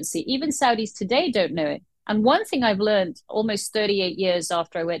still don't see. Even Saudis today don't know it. And one thing I've learned almost 38 years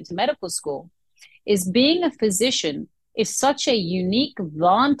after I went to medical school is being a physician is such a unique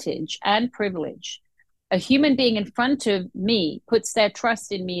vantage and privilege. A human being in front of me puts their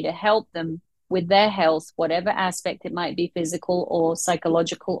trust in me to help them with their health, whatever aspect it might be, physical or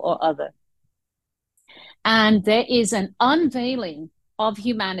psychological or other. And there is an unveiling of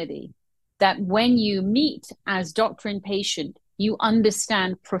humanity that when you meet as doctor and patient, you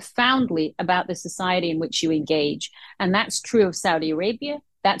understand profoundly about the society in which you engage. And that's true of Saudi Arabia.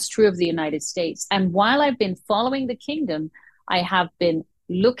 That's true of the United States. And while I've been following the kingdom, I have been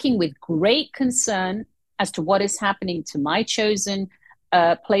looking with great concern as to what is happening to my chosen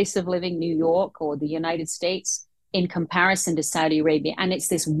place of living, New York or the United States, in comparison to Saudi Arabia. And it's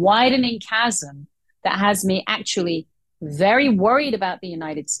this widening chasm that has me actually very worried about the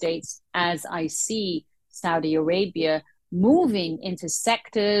United States as I see Saudi Arabia moving into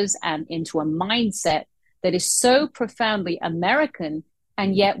sectors and into a mindset that is so profoundly American.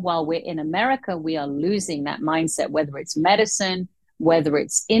 And yet, while we're in America, we are losing that mindset, whether it's medicine, whether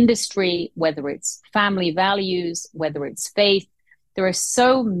it's industry, whether it's family values, whether it's faith. There are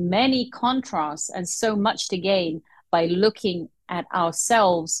so many contrasts and so much to gain by looking at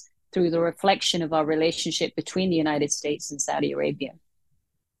ourselves through the reflection of our relationship between the United States and Saudi Arabia.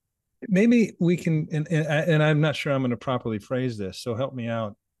 Maybe we can, and I'm not sure I'm going to properly phrase this, so help me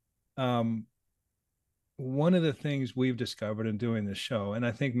out. One of the things we've discovered in doing this show, and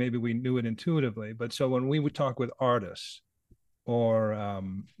I think maybe we knew it intuitively, but so when we would talk with artists or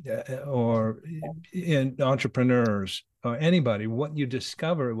in entrepreneurs or anybody, what you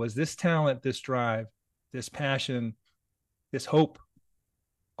discover was this talent, this drive, this passion, this hope,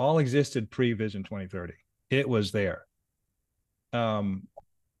 all existed pre-Vision 2030. It was there.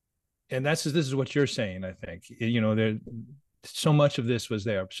 And this is what you're saying, I think. There so much of this was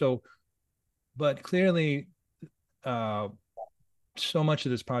there. So, but clearly, so much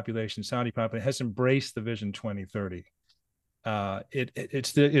of this population, Saudi population, has embraced the Vision 2030.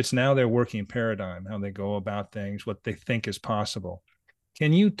 It's now their working paradigm, how they go about things, what they think is possible.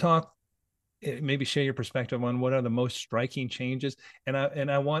 Can you talk, maybe share your perspective on what are the most striking changes? And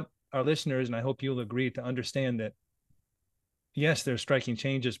I want our listeners, and I hope you'll agree, to understand that yes, there's striking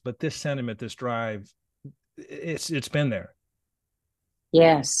changes, but this sentiment, this drive, it's been there.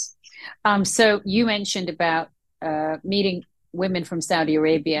 Yes. So you mentioned about meeting women from Saudi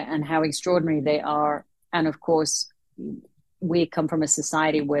Arabia and how extraordinary they are. And of course, we come from a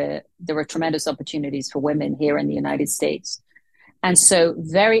society where there are tremendous opportunities for women here in the United States. And so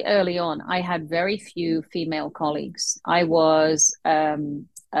very early on, I had very few female colleagues. I was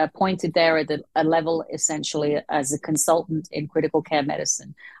appointed there at a level essentially as a consultant in critical care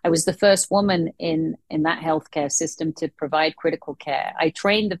medicine. I was the first woman in that healthcare system to provide critical care. I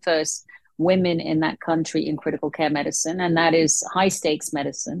trained the first women in that country in critical care medicine, and that is high stakes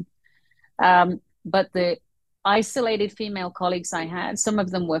medicine. But the isolated female colleagues I had, some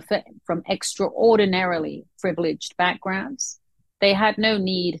of them were from extraordinarily privileged backgrounds. They had no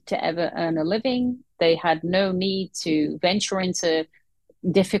need to ever earn a living. They had no need to venture into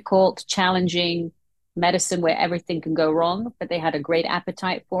difficult, challenging medicine where everything can go wrong, but they had a great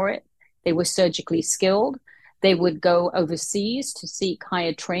appetite for it. They were surgically skilled. They would go overseas to seek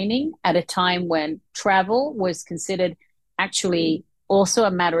higher training at a time when travel was considered actually also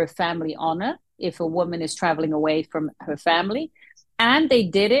a matter of family honor if a woman is traveling away from her family. And they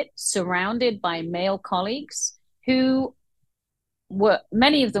did it surrounded by male colleagues who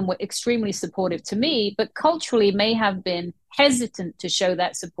many of them were extremely supportive to me, but culturally may have been hesitant to show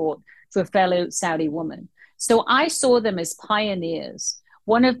that support to a fellow Saudi woman. So I saw them as pioneers.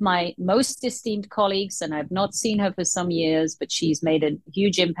 One of my most esteemed colleagues, and I've not seen her for some years, but she's made a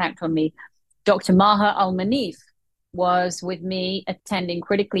huge impact on me, Dr. Maha Al-Manif, was with me attending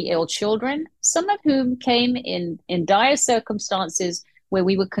critically ill children, some of whom came in dire circumstances where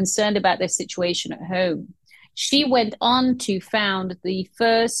we were concerned about their situation at home. She went on to found the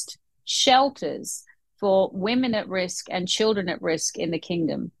first shelters for women at risk and children at risk in the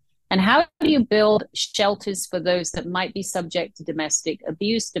kingdom. And how do you build shelters for those that might be subject to domestic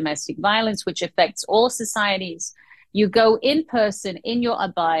abuse, domestic violence, which affects all societies? You go in person in your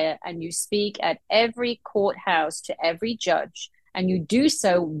abaya and you speak at every courthouse to every judge And you do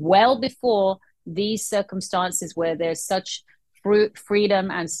so well before these circumstances where there's such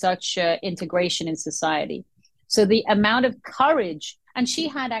freedom and such integration in society. So the amount of courage, and she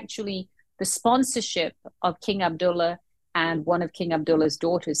had actually the sponsorship of King Abdullah and one of King Abdullah's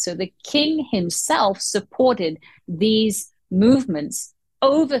daughters. So the king himself supported these movements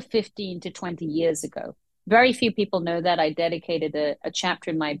over 15 to 20 years ago. Very few people know that. I dedicated a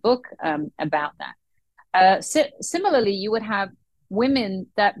chapter in my book about that. Similarly, you would have women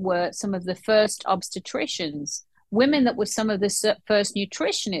that were some of the first obstetricians, women that were some of the first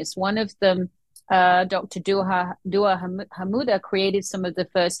nutritionists. One of them, Dr. Dua Hamuda, created some of the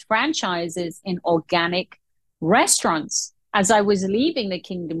first franchises in organic restaurants. As I was leaving, the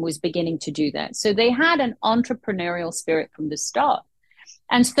kingdom was beginning to do that. So they had an entrepreneurial spirit from the start.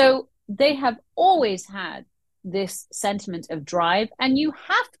 And so they have always had this sentiment of drive, and you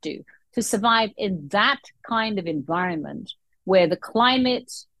have to survive in that kind of environment where the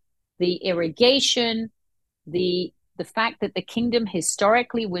climate, the irrigation, the fact that the kingdom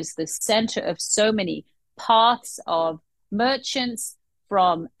historically was the center of so many paths of merchants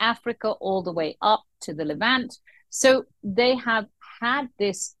from Africa all the way up to the Levant. So they have had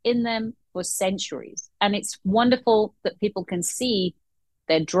this in them for centuries. And it's wonderful that people can see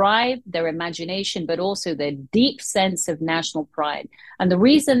their drive, their imagination, but also their deep sense of national pride. And the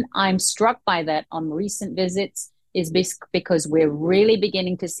reason I'm struck by that on recent visits is because we're really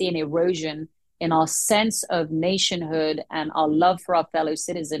beginning to see an erosion in our sense of nationhood and our love for our fellow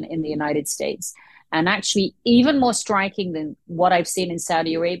citizen in the United States. And actually, even more striking than what I've seen in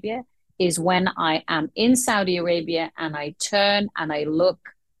Saudi Arabia is when I am in Saudi Arabia and I turn and I look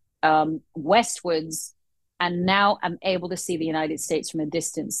westwards, and now I'm able to see the United States from a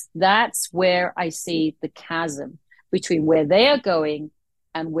distance. That's where I see the chasm between where they are going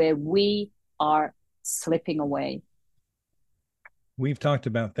and where we are slipping away. We've talked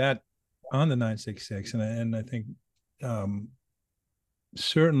about that on the 966, and I think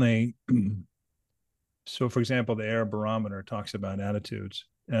certainly. So, for example, the Arab Barometer talks about attitudes.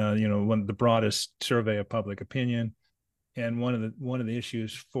 One the broadest survey of public opinion, and one of the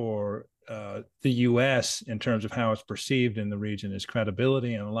issues for the U.S. in terms of how it's perceived in the region is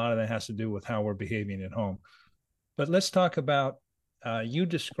credibility, and a lot of that has to do with how we're behaving at home. But let's talk about you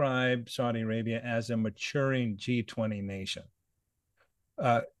describe Saudi Arabia as a maturing G20 nation.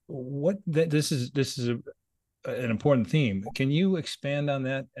 This is an important theme. Can you expand on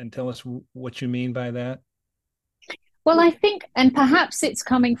that and tell us what you mean by that? Well, I think, and perhaps it's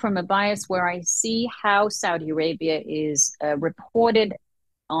coming from a bias where I see how Saudi Arabia is reported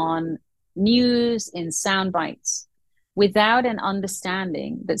on news in sound bites without an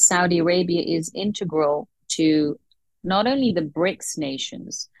understanding that Saudi Arabia is integral to not only the BRICS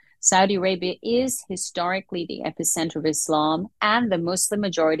nations. Saudi Arabia is historically the epicenter of Islam, and the Muslim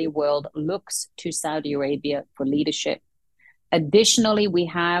majority world looks to Saudi Arabia for leadership. Additionally, we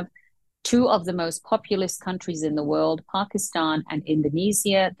have two of the most populous countries in the world, Pakistan and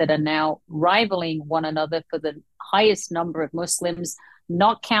Indonesia, that are now rivaling one another for the highest number of Muslims,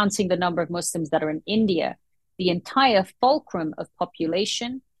 not counting the number of Muslims that are in India. The entire fulcrum of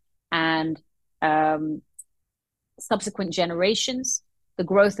population and subsequent generations, the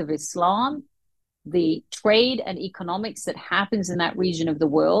growth of Islam, the trade and economics that happens in that region of the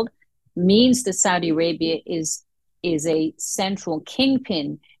world means that Saudi Arabia is a central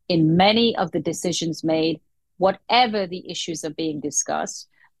kingpin in many of the decisions made, whatever the issues are being discussed.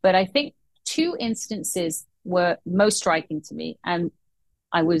 But I think two instances were most striking to me. And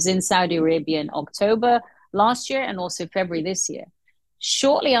I was in Saudi Arabia in October last year and also February this year.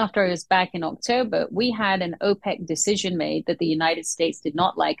 Shortly after I was back in October, we had an OPEC decision made that the United States did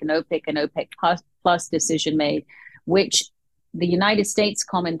not like, an OPEC and OPEC plus decision made, which the United States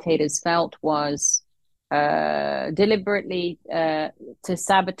commentators felt was deliberately to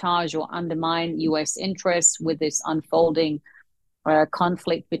sabotage or undermine U.S. interests with this unfolding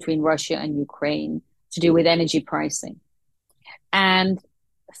conflict between Russia and Ukraine to do with energy pricing. And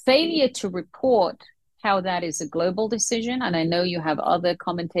failure to report how that is a global decision, and I know you have other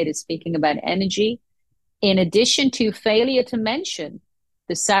commentators speaking about energy, in addition to failure to mention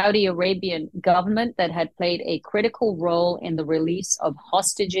the Saudi Arabian government that had played a critical role in the release of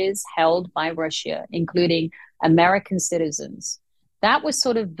hostages held by Russia, including American citizens. That was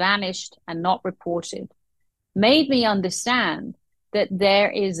sort of vanished and not reported, made me understand that there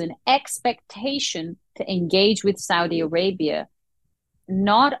is an expectation to engage with Saudi Arabia,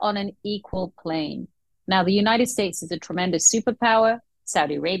 not on an equal plane. Now, the United States is a tremendous superpower.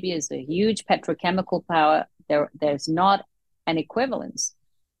 Saudi Arabia is a huge petrochemical power. There's not an equivalence.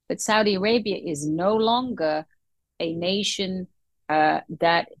 But Saudi Arabia is no longer a nation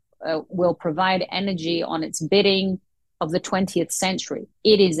that will provide energy on its bidding of the 20th century.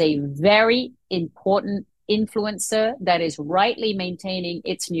 It is a very important influencer that is rightly maintaining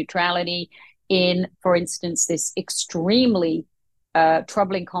its neutrality in, for instance, this extremely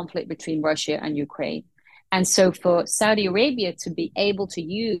troubling conflict between Russia and Ukraine. And so for Saudi Arabia to be able to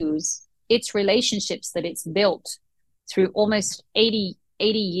use its relationships that it's built through almost 80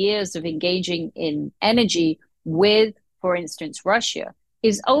 years of engaging in energy with, for instance, Russia,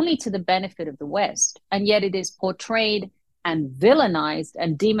 is only to the benefit of the West. And yet it is portrayed and villainized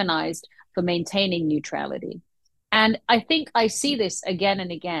and demonized for maintaining neutrality. And I think I see this again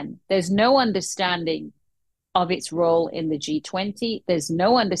and again. There's no understanding of its role in the G20. There's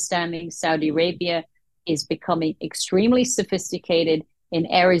no understanding Saudi Arabia is becoming extremely sophisticated in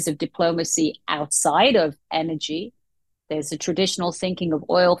areas of diplomacy outside of energy. There's a traditional thinking of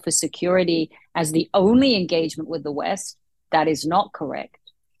oil for security as the only engagement with the West. That is not correct.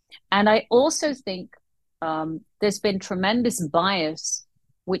 And I also think there's been tremendous bias,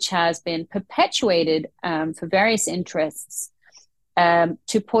 which has been perpetuated for various interests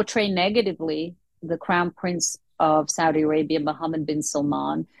to portray negatively the Crown Prince of Saudi Arabia, Mohammed bin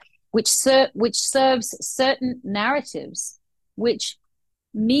Salman, which serves certain narratives, which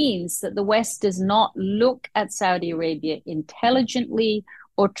means that the West does not look at Saudi Arabia intelligently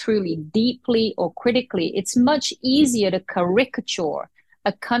or truly deeply or critically. It's much easier to caricature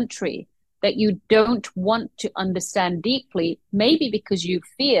a country that you don't want to understand deeply, maybe because you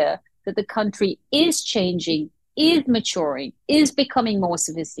fear that the country is changing, is maturing, is becoming more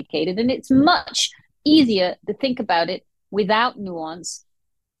sophisticated. And it's much easier to think about it without nuance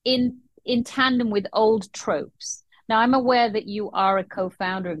in tandem with old tropes. Now, I'm aware that you are a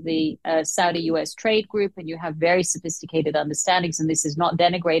co-founder of the Saudi-US Trade Group, and you have very sophisticated understandings, and this is not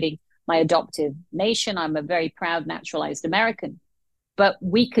denigrating my adoptive nation. I'm a very proud naturalized American, but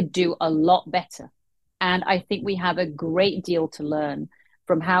we could do a lot better. And I think we have a great deal to learn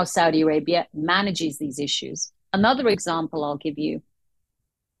from how Saudi Arabia manages these issues. Another example I'll give you.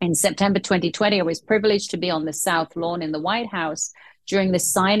 In September 2020, I was privileged to be on the South Lawn in the White House during the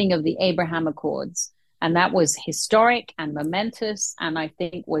signing of the Abraham Accords. And that was historic and momentous, and I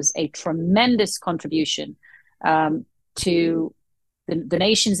think was a tremendous contribution to the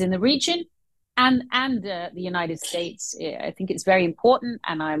nations in the region and the United States. I think it's very important,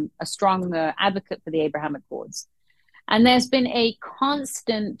 and I'm a strong advocate for the Abraham Accords. And there's been a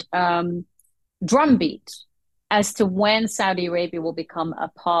constant drumbeat as to when Saudi Arabia will become a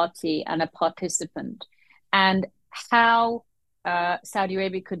party and a participant, and how Saudi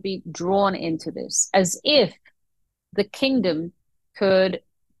Arabia could be drawn into this, as if the kingdom could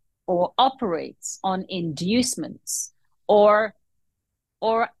or operates on inducements or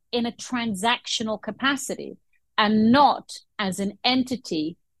in a transactional capacity, and not as an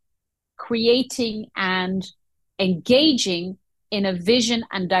entity creating and engaging in a vision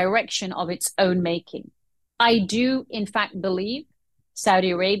and direction of its own making. I do, in fact, believe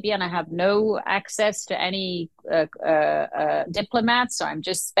Saudi Arabia, and I have no access to any diplomats, so I'm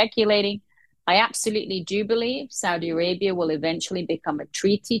just speculating. I absolutely do believe Saudi Arabia will eventually become a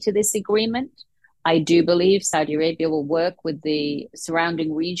treaty to this agreement. I do believe Saudi Arabia will work with the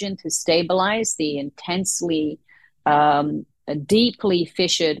surrounding region to stabilize the intensely, deeply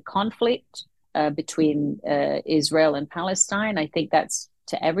fissured conflict between Israel and Palestine. I think that's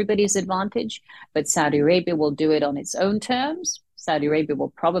to everybody's advantage, but Saudi Arabia will do it on its own terms. Saudi Arabia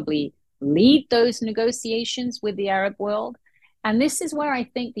will probably lead those negotiations with the Arab world. And this is where I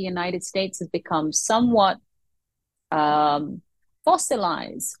think the United States has become somewhat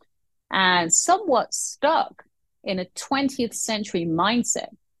fossilized and somewhat stuck in a 20th century mindset,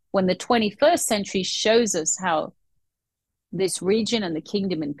 when the 21st century shows us how this region, and the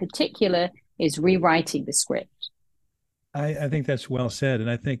kingdom in particular, is rewriting the script. I think that's well said, and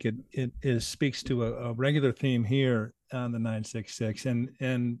I think it speaks to a regular theme here on the 966,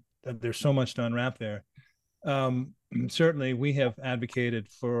 and there's so much to unwrap there. Certainly, we have advocated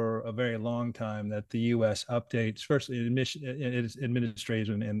for a very long time that the U.S. updates, firstly, administrators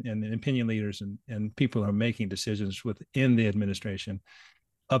and opinion leaders and people who are making decisions within the administration,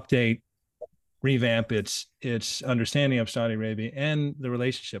 update, revamp its understanding of Saudi Arabia and the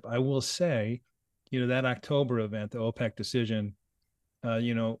relationship. I will say, that October event, the OPEC decision,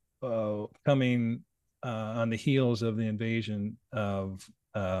 coming on the heels of the invasion of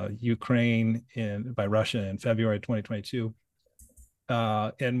Ukraine by Russia in February 2022,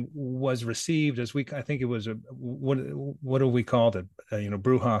 and was received as I think it was what do we called it?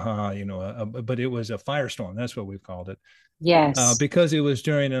 Brouhaha, but it was a firestorm. That's what we've called it. Yes, because it was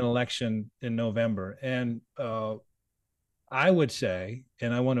during an election in November, and I would say,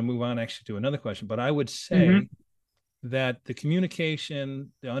 and I want to move on actually to another question, but I would Mm-hmm. say that the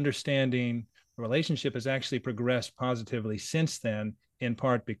communication, the understanding, the relationship has actually progressed positively since then, in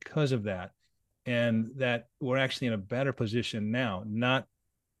part because of that. And that we're actually in a better position now, not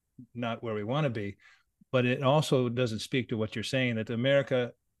where we want to be, but it also doesn't speak to what you're saying, that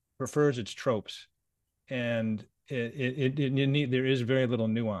America prefers its tropes, and there is very little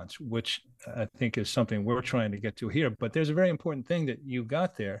nuance, which I think is something we're trying to get to here. But there's a very important thing that you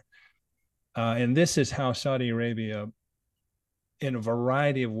got there, and this is how Saudi Arabia, in a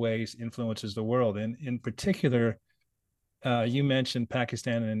variety of ways, influences the world. And in particular, you mentioned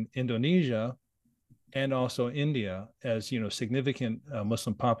Pakistan and Indonesia, and also India as significant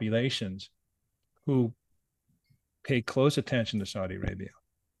Muslim populations who pay close attention to Saudi Arabia.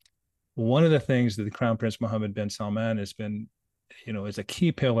 One of the things that the Crown Prince Mohammed bin Salman has been, is a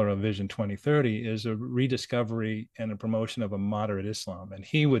key pillar of Vision 2030, is a rediscovery and a promotion of a moderate Islam. And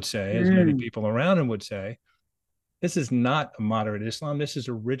he would say, as many people around him would say, this is not a moderate Islam. This is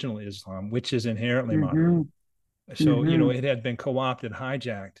original Islam, which is inherently moderate. So, it had been co-opted,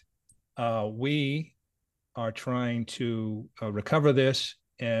 hijacked. We are trying to recover this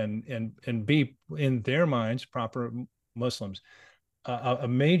and be, in their minds, proper Muslims. A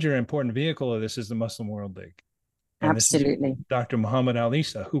major important vehicle of this is the Muslim World League. And Absolutely. This is Dr. Muhammad Ali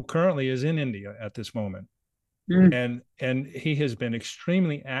Isa, who currently is in India at this moment. And he has been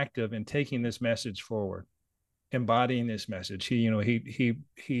extremely active in taking this message forward, embodying this message. He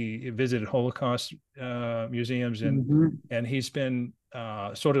visited Holocaust museums, and he's been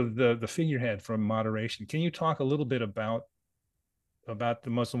sort of the figurehead for moderation. Can you talk a little bit about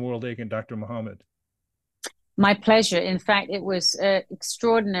the Muslim World League and Dr. Muhammad? My pleasure. In fact, it was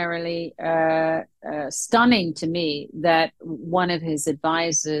extraordinarily stunning to me that one of his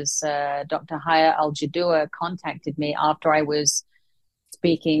advisors, Dr. Haya Al-Jadua, contacted me after I was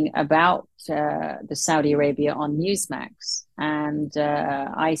speaking about the Saudi Arabia on Newsmax. And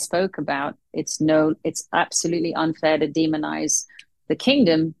I spoke about it's absolutely unfair to demonize the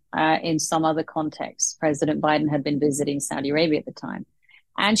kingdom in some other context. President Biden had been visiting Saudi Arabia at the time.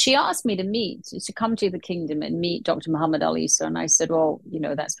 And she asked me to come to the kingdom and meet Dr. Muhammad Ali Isa. And I said, well,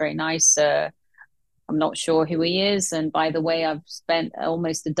 that's very nice. I'm not sure who he is. And by the way, I've spent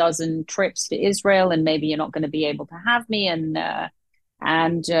almost a dozen trips to Israel, and maybe you're not going to be able to have me. And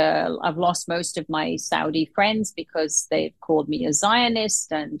I've lost most of my Saudi friends because they've called me a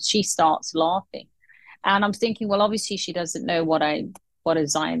Zionist. And she starts laughing. And I'm thinking, well, obviously she doesn't know what a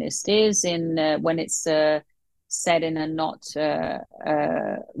Zionist is when it's said in a not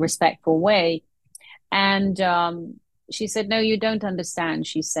respectful way. And she said, no, you don't understand.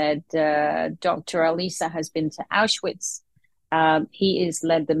 She said, Dr. Ali Isa has been to Auschwitz. He is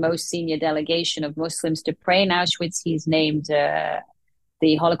led the most senior delegation of Muslims to pray in Auschwitz. He's named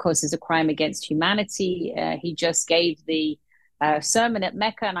the Holocaust is a crime against humanity. He just gave the sermon at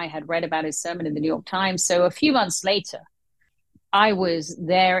Mecca, and I had read about his sermon in the New York Times. So a few months later, I was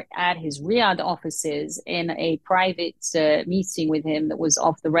there at his Riyadh offices in a private meeting with him that was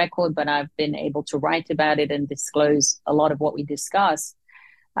off the record, but I've been able to write about it and disclose a lot of what we discussed.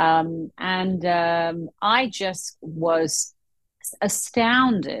 I just was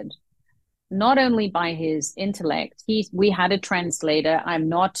astounded, not only by his intellect. We had a translator. I'm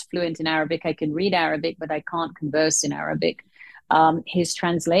not fluent in Arabic. I can read Arabic, but I can't converse in Arabic. His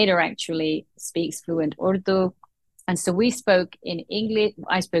translator actually speaks fluent Urdu. And so we spoke in English.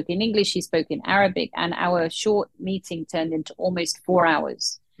 I spoke in English. He spoke in Arabic. And our short meeting turned into almost 4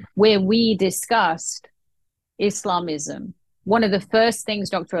 hours, where we discussed Islamism. One of the first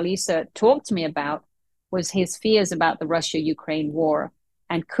things Dr. Ali Isa talked to me about was his fears about the Russia-Ukraine war.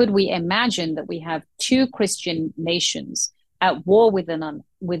 And could we imagine that we have two Christian nations at war with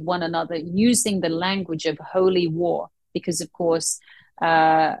one another, using the language of holy war? Because, of course,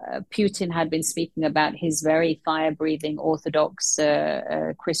 Putin had been speaking about his very fire-breathing Orthodox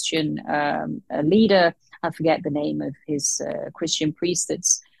Christian leader. I forget the name of his Christian priest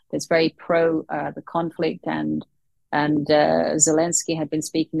that's very pro the conflict, and Zelensky had been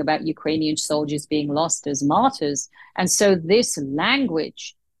speaking about Ukrainian soldiers being lost as martyrs. And so this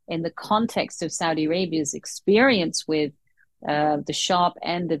language, in the context of Saudi Arabia's experience with the sharp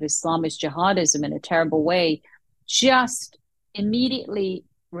end of Islamist jihadism in a terrible way, just immediately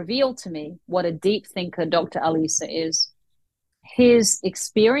revealed to me what a deep thinker Dr. Ali Isa is. His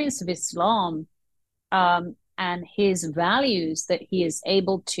experience of Islam and his values that he is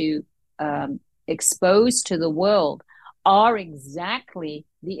able to expose to the world are exactly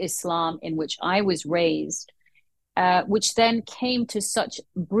the Islam in which I was raised, which then came to such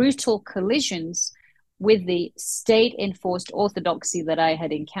brutal collisions with the state-enforced orthodoxy that I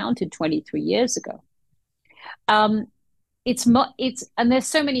had encountered 23 years ago. And there's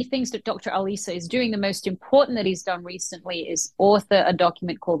so many things that Dr. Al-Issa is doing. The most important that he's done recently is author a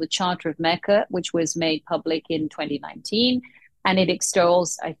document called the Charter of Mecca, which was made public in 2019. And it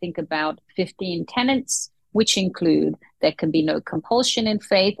extols, I think, about 15 tenets, which include there can be no compulsion in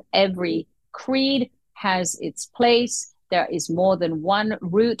faith. Every creed has its place. There is more than one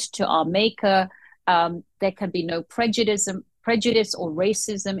route to our maker. There can be no prejudice or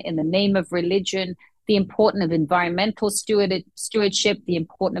racism in the name of religion. The importance of environmental stewardship, the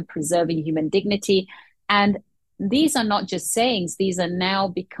importance of preserving human dignity. And these are not just sayings, these are now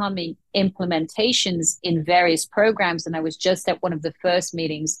becoming implementations in various programs. And I was just at one of the first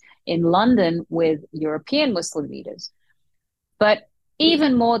meetings in London with European Muslim leaders. But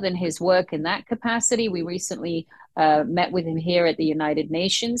even more than his work in that capacity, we recently met with him here at the United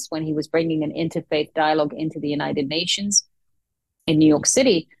Nations when he was bringing an interfaith dialogue into the United Nations in New York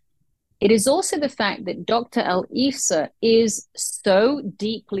City. It is also the fact that Dr. Al-Issa is so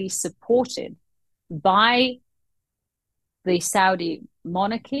deeply supported by the Saudi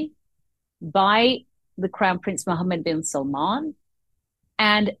monarchy, by the Crown Prince Mohammed bin Salman,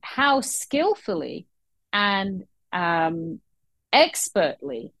 and how skillfully and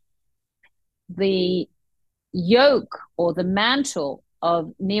expertly the yoke or the mantle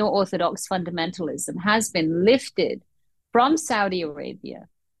of neo-Orthodox fundamentalism has been lifted from Saudi Arabia,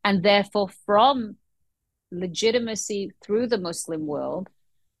 and therefore from legitimacy through the Muslim world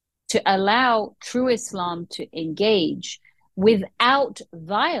to allow true Islam to engage without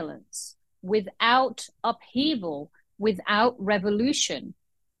violence, without upheaval, without revolution.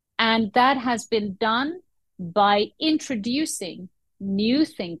 And that has been done by introducing new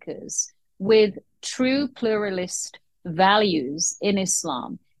thinkers with true pluralist values in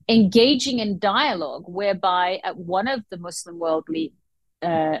Islam, engaging in dialogue, whereby at one of the Muslim world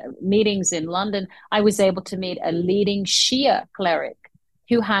meetings in London, I was able to meet a leading Shia cleric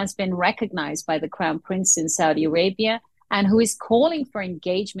who has been recognized by the Crown Prince in Saudi Arabia and who is calling for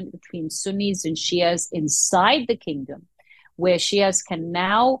engagement between Sunnis and Shias inside the kingdom, where Shias can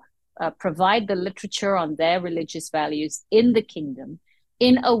now provide the literature on their religious values in the kingdom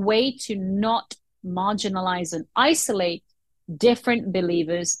in a way to not marginalize and isolate different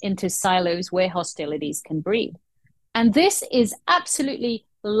believers into silos where hostilities can breed. And this is absolutely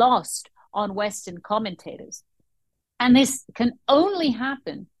lost on Western commentators. And this can only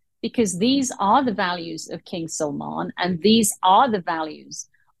happen because these are the values of King Salman, and these are the values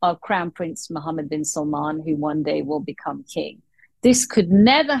of Crown Prince Mohammed bin Salman, who one day will become king. This could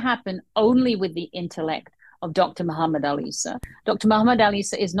never happen only with the intellect of Dr. Muhammad Al-Issa. Dr. Muhammad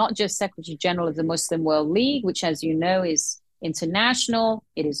Al-Issa is not just Secretary General of the Muslim World League, which, as you know, is international.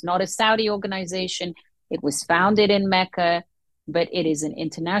 It is not a Saudi organization. It was founded in Mecca, but it is an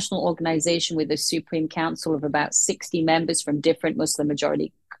international organization with a Supreme Council of about 60 members from different Muslim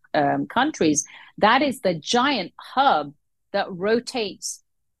majority countries. That is the giant hub that rotates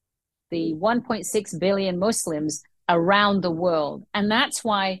the 1.6 billion Muslims around the world. And that's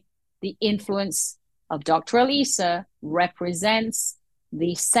why the influence of Dr. Al-Issa represents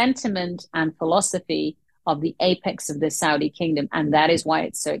the sentiment and philosophy of the apex of the Saudi kingdom. And that is why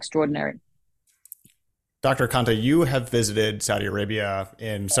it's so extraordinary. Dr. Qanta, you have visited Saudi Arabia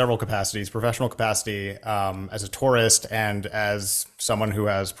in several capacities, professional capacity, as a tourist and as someone who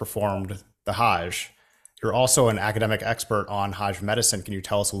has performed the Hajj. You're also an academic expert on Hajj medicine. Can you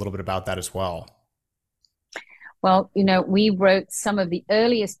tell us a little bit about that as well? Well, you know, we wrote some of the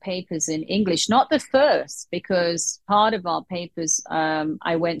earliest papers in English, not the first, because part of our papers,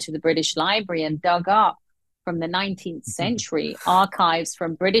 I went to the British Library and dug up from the 19th century archives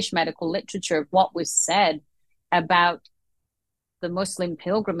from British medical literature of what was said about the Muslim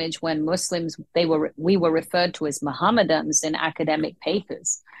pilgrimage when Muslims, we were referred to as Mohammedans in academic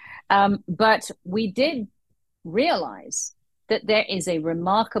papers. But we did realize that there is a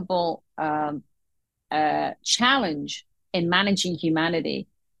remarkable challenge in managing humanity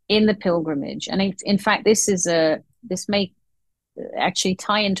in the pilgrimage. And in fact, this may actually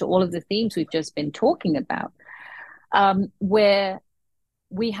tie into all of the themes we've just been talking about, where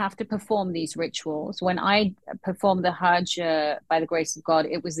we have to perform these rituals. When I performed the Hajj, by the grace of God,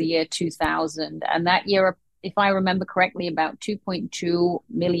 it was the year 2000. And that year, if I remember correctly, about 2.2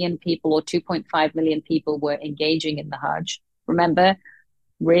 million people or 2.5 million people were engaging in the Hajj. Remember,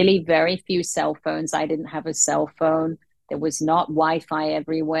 really very few cell phones. I didn't have a cell phone. There was not Wi-Fi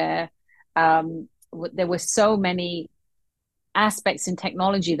everywhere. There were so many aspects in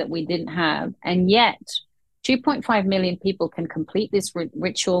technology that we didn't have. And yet 2.5 million people can complete this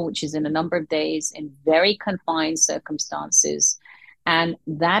ritual, which is in a number of days in very confined circumstances. And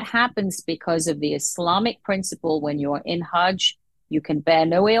that happens because of the Islamic principle: when you're in Hajj, you can bear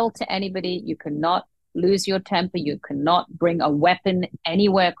no ill to anybody. You cannot lose your temper. You cannot bring a weapon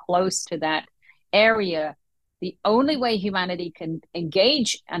anywhere close to that area. The only way humanity can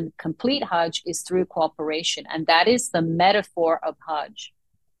engage and complete Hajj is through cooperation. And that is the metaphor of Hajj.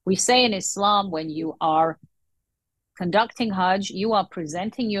 We say in Islam, when you are conducting Hajj, you are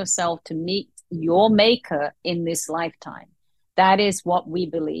presenting yourself to meet your maker in this lifetime. That is what we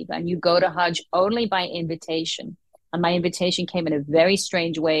believe. And you go to Hajj only by invitation. And my invitation came in a very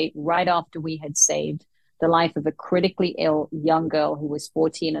strange way right after we had saved the life of a critically ill young girl who was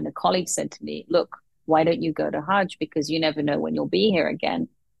 14. And a colleague said to me, look, why don't you go to Hajj? Because you never know when you'll be here again.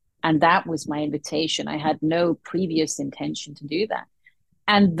 And that was my invitation. I had no previous intention to do that.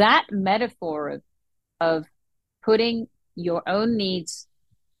 And that metaphor of putting your own needs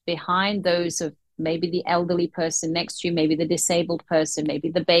behind those of maybe the elderly person next to you, maybe the disabled person, maybe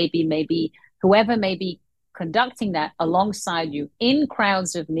the baby, maybe whoever may be conducting that alongside you in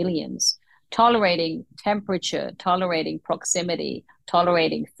crowds of millions, tolerating temperature, tolerating proximity,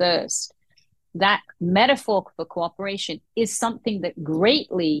 tolerating thirst. That metaphor for cooperation is something that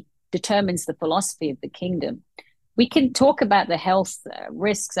greatly determines the philosophy of the kingdom. We can talk about the health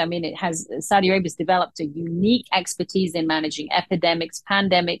risks. I mean, Saudi Arabia's developed a unique expertise in managing epidemics,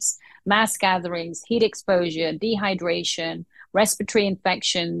 pandemics, mass gatherings, heat exposure, dehydration, respiratory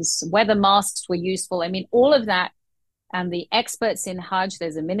infections, whether masks were useful. I mean, all of that. And the experts in Hajj,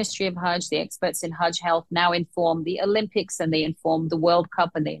 there's a Ministry of Hajj, the experts in Hajj health now inform the Olympics, and they inform the World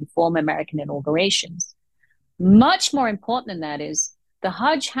Cup, and they inform American inaugurations. Much more important than that is the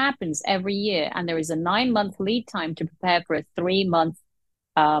Hajj happens every year, and there is a 9-month lead time to prepare for a 3-month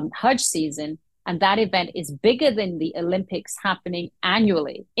Hajj season. And that event is bigger than the Olympics happening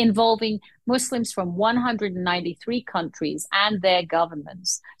annually, involving Muslims from 193 countries and their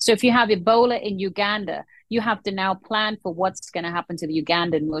governments. So if you have Ebola in Uganda, you have to now plan for what's going to happen to the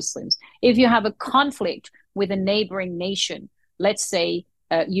Ugandan Muslims. If you have a conflict with a neighboring nation, let's say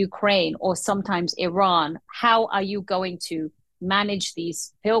Ukraine or sometimes Iran, how are you going to manage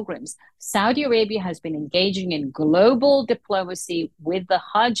these pilgrims? Saudi Arabia has been engaging in global diplomacy with the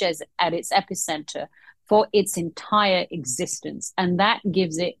Hajj at its epicenter for its entire existence. And that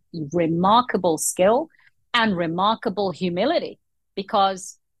gives it remarkable skill and remarkable humility.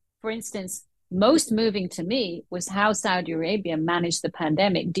 Because, for instance, most moving to me was how Saudi Arabia managed the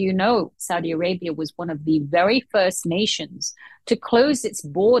pandemic. Do you know Saudi Arabia was one of the very first nations to close its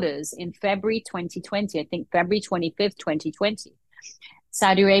borders in February 2020, I think February 25th, 2020.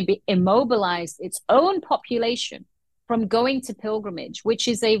 Saudi Arabia immobilized its own population from going to pilgrimage, which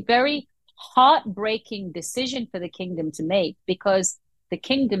is a very heartbreaking decision for the kingdom to make, because the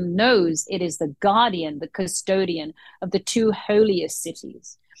kingdom knows it is the guardian, the custodian of the two holiest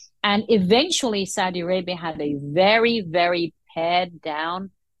cities. And eventually, Saudi Arabia had a very, very pared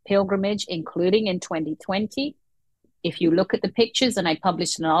down pilgrimage, including in 2020. If you look at the pictures, and I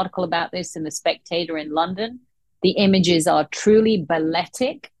published an article about this in The Spectator in London, the images are truly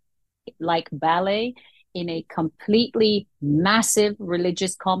balletic, like ballet, in a completely massive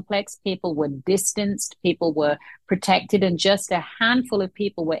religious complex. People were distanced, people were protected, and just a handful of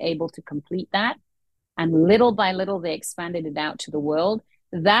people were able to complete that. And little by little, they expanded it out to the world.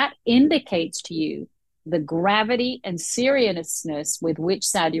 That indicates to you the gravity and seriousness with which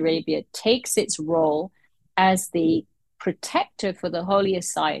Saudi Arabia takes its role as the protector for the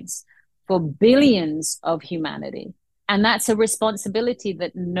holiest sites for billions of humanity. And that's a responsibility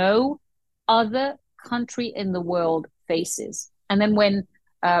that no other country in the world faces. And then when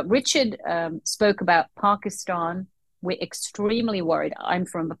Richard spoke about Pakistan, we're extremely worried. I'm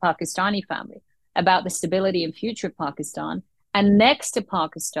from a Pakistani family, about the stability and future of Pakistan. And next to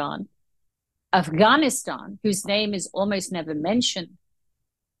Pakistan, Afghanistan, whose name is almost never mentioned.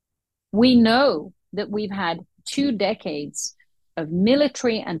 We know that we've had 2 decades of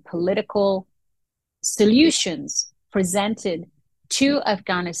military and political solutions presented to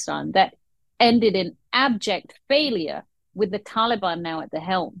Afghanistan that ended in abject failure with the Taliban now at the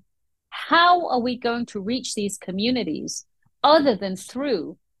helm. How are we going to reach these communities other than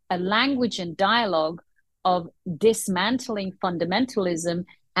through a language and dialogue of dismantling fundamentalism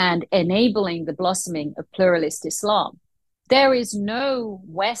and enabling the blossoming of pluralist Islam? There is no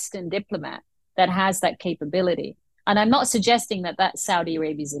Western diplomat that has that capability. And I'm not suggesting that that's Saudi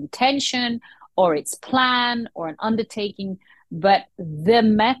Arabia's intention or its plan or an undertaking, but the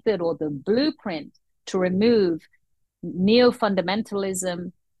method or the blueprint to remove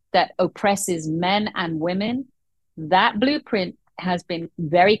neo-fundamentalism, that oppresses men and women, that blueprint has been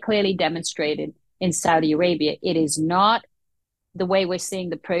very clearly demonstrated in Saudi Arabia. It is not the way we're seeing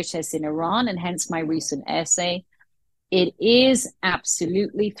the protests in Iran, and hence my recent essay. It is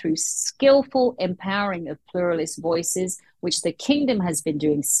absolutely through skillful empowering of pluralist voices, which the kingdom has been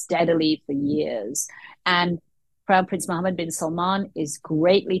doing steadily for years. And Crown Prince Mohammed bin Salman is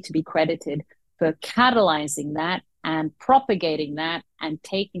greatly to be credited for catalyzing that and propagating that and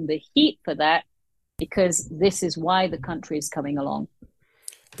taking the heat for that, because this is why the country is coming along.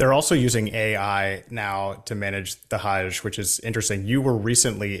 They're also using AI now to manage the Hajj, which is interesting. You were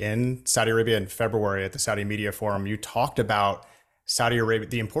recently in Saudi Arabia in February at the Saudi Media Forum. You talked about Saudi Arabia,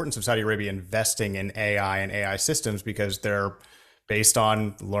 the importance of Saudi Arabia investing in AI and AI systems because they're based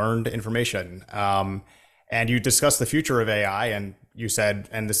on learned information. And you discussed the future of AI, and you said,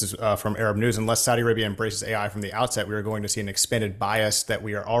 and this is from Arab News, unless Saudi Arabia embraces AI from the outset, we are going to see an expanded bias that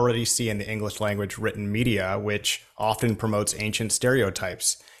we are already seeing in the English language written media, which often promotes ancient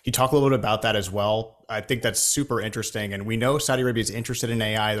stereotypes. You talk a little bit about that as well. I think that's super interesting. And we know Saudi Arabia is interested in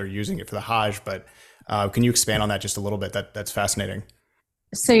AI. They're using it for the Hajj, but can you expand on that just a little bit? That's fascinating.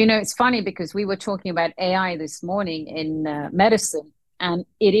 So, it's funny because we were talking about AI this morning in medicine, and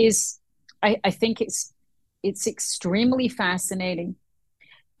it is, I think it's extremely fascinating.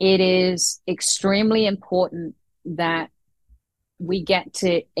 It is extremely important that we get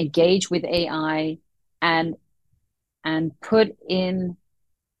to engage with AI and put in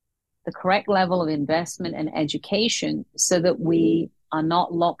the correct level of investment and education so that we are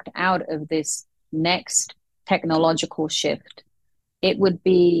not locked out of this next technological shift. It would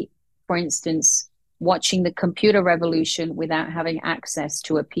be, for instance, watching the computer revolution without having access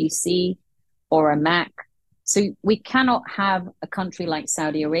to a PC or a Mac. So we cannot have a country like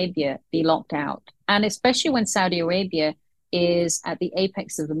Saudi Arabia be locked out. And especially when Saudi Arabia is at the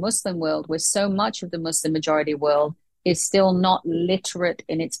apex of the Muslim world, where so much of the Muslim majority world is still not literate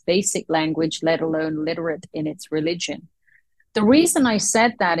in its basic language, let alone literate in its religion. The reason I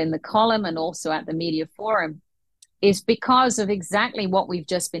said that in the column and also at the media forum is because of exactly what we've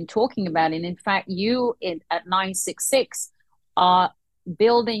just been talking about. And in fact, you at 966 are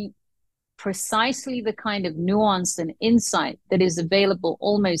building precisely the kind of nuance and insight that is available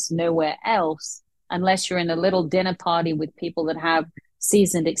almost nowhere else, unless you're in a little dinner party with people that have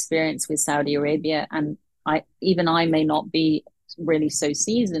seasoned experience with Saudi Arabia. And I may not be really so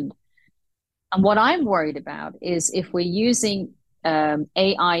seasoned. And what I'm worried about is if we're using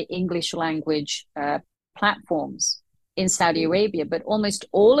AI English language platforms in Saudi Arabia, but almost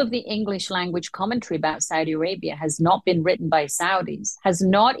all of the English language commentary about Saudi Arabia has not been written by Saudis, has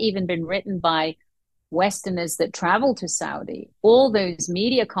not even been written by Westerners that travel to Saudi. All those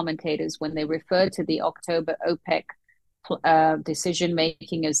media commentators, when they refer to the October OPEC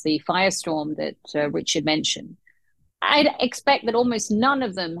decision-making as the firestorm that Richard mentioned, I'd expect that almost none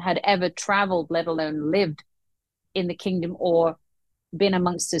of them had ever traveled, let alone lived in the kingdom or been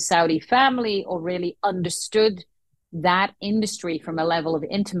amongst a Saudi family or really understood that industry from a level of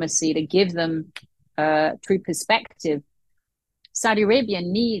intimacy to give them true perspective. Saudi Arabia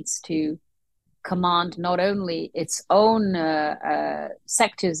needs to command not only its own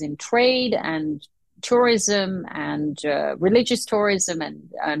sectors in trade and tourism and religious tourism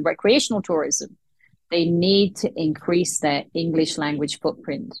and recreational tourism. They need to increase their English language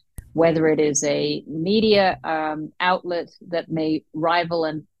footprint, whether it is a media outlet that may rival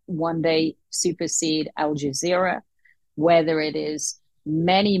and one day supersede Al Jazeera, whether it is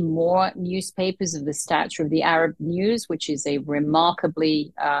many more newspapers of the stature of the Arab News, which is a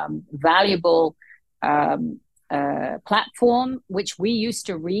remarkably valuable platform, which we used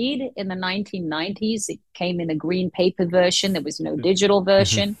to read in the 1990s. It came in a green paper version. There was no digital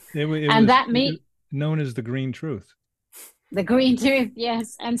version. It was known as the Green Truth. The Green Truth,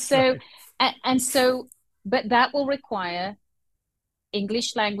 yes. And so, but that will require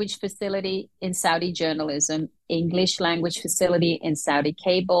English language facility in Saudi journalism, English language facility in Saudi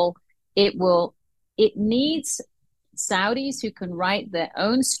cable. It needs Saudis who can write their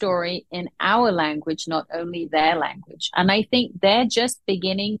own story in our language, not only their language. And I think they're just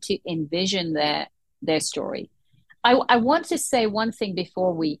beginning to envision their story. I want to say one thing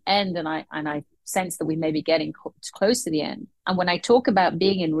before we end, and I sense that we may be getting close to the end. And when I talk about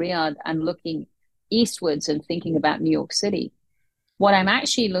being in Riyadh and looking eastwards and thinking about New York City, what I'm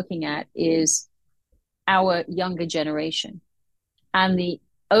actually looking at is our younger generation. And the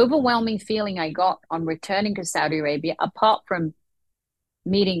overwhelming feeling I got on returning to Saudi Arabia, apart from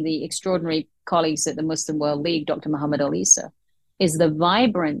meeting the extraordinary colleagues at the Muslim World League, Dr. Muhammad Al-Isa, is the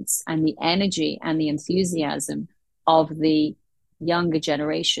vibrance and the energy and the enthusiasm of the younger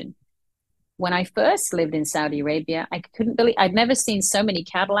generation. When I first lived in Saudi Arabia, I couldn't believe I'd never seen so many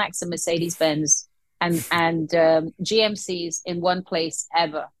Cadillacs and Mercedes-Benz and GMCs in one place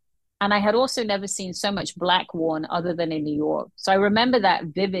ever. And I had also never seen so much black worn other than in New York. So I remember that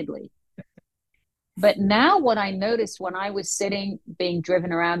vividly. But now what I noticed when I was sitting, being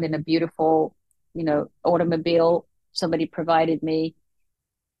driven around in a beautiful, automobile somebody provided me,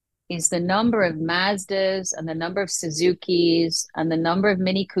 is the number of Mazdas and the number of Suzukis and the number of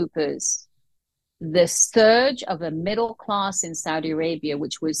Mini Coopers, the surge of a middle class in Saudi Arabia,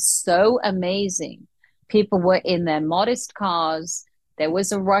 which was so amazing. People were in their modest cars. There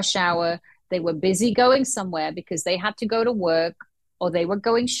was a rush hour. They were busy going somewhere because they had to go to work, or they were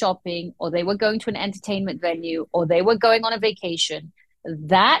going shopping, or they were going to an entertainment venue, or they were going on a vacation.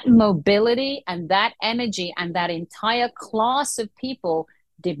 That mobility and that energy and that entire class of people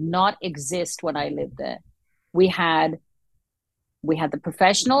did not exist when I lived there. We had the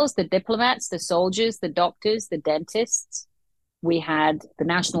professionals, the diplomats, the soldiers, the doctors, the dentists. We had the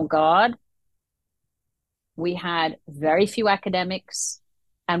National Guard. We had very few academics,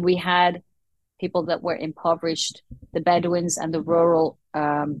 and we had people that were impoverished, the Bedouins and the rural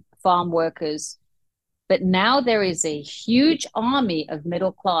farm workers. But now there is a huge army of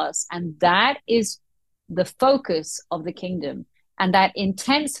middle class, and that is the focus of the kingdom. And that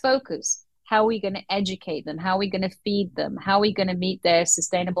intense focus, how are we going to educate them? How are we going to feed them? How are we going to meet their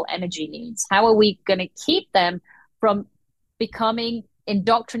sustainable energy needs? How are we going to keep them from becoming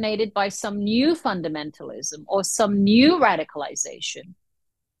indoctrinated by some new fundamentalism or some new radicalization?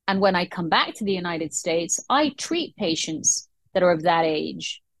 And when I come back to the United States, I treat patients that are of that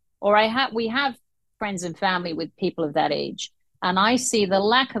age, or we have friends and family with people of that age. And I see the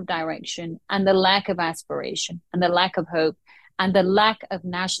lack of direction and the lack of aspiration and the lack of hope and the lack of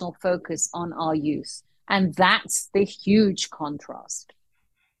national focus on our youth. And that's the huge contrast.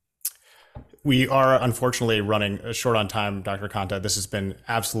 We are unfortunately running short on time, Dr. Qanta. This has been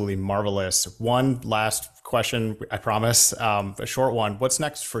absolutely marvelous. One last question, I promise, a short one. What's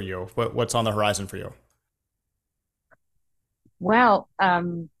next for you? What's on the horizon for you? Well,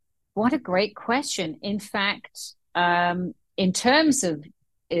 what a great question. In fact, in terms of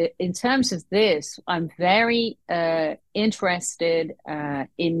this, I'm very interested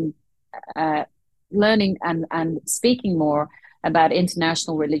in learning and speaking more about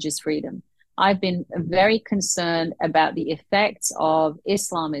international religious freedom. I've been very concerned about the effects of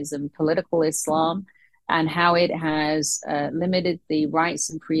Islamism, political Islam, and how it has limited the rights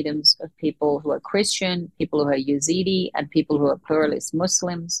and freedoms of people who are Christian, people who are Yazidi, and people who are pluralist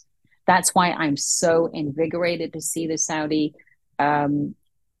Muslims. That's why I'm so invigorated to see the Saudi Kingdom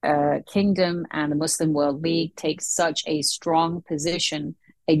and the Muslim World League take such a strong position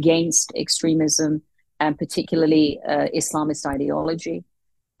against extremism and particularly Islamist ideology.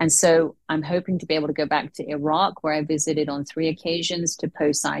 And so I'm hoping to be able to go back to Iraq, where I visited on 3 occasions, to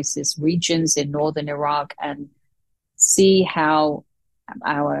post-ISIS regions in northern Iraq, and see how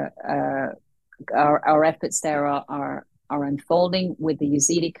our efforts there are unfolding with the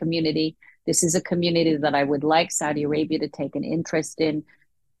Yazidi community. This is a community that I would like Saudi Arabia to take an interest in,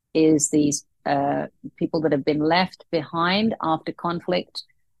 is these people that have been left behind after conflict,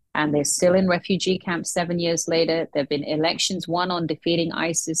 and they're still in refugee camps 7 years later. There have been elections won on defeating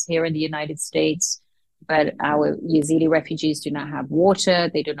ISIS here in the United States, but our Yazidi refugees do not have water,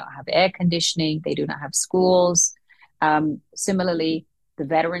 they do not have air conditioning, they do not have schools. Similarly, the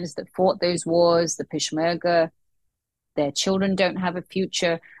veterans that fought those wars, the Peshmerga, their children don't have a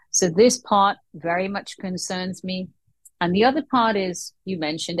future. So this part very much concerns me. And the other part is, you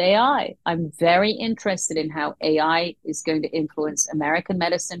mentioned AI. I'm very interested in how AI is going to influence American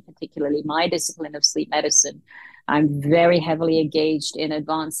medicine, particularly my discipline of sleep medicine. I'm very heavily engaged in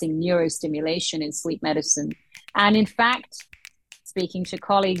advancing neurostimulation in sleep medicine. And in fact, speaking to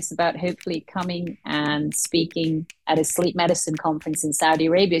colleagues about hopefully coming and speaking at a sleep medicine conference in Saudi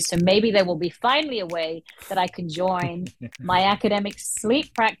Arabia. So maybe there will be finally a way that I can join my academic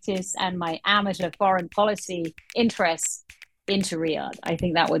sleep practice and my amateur foreign policy interests into Riyadh. I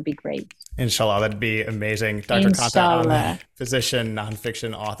think that would be great. Inshallah, that'd be amazing. Dr. Qanta Ahmed, physician,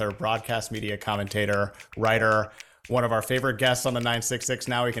 nonfiction author, broadcast media commentator, writer, one of our favorite guests on the 966.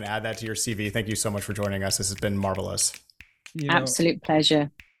 Now we can add that to your CV. Thank you so much for joining us. This has been marvelous. Absolute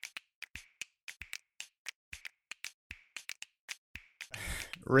pleasure.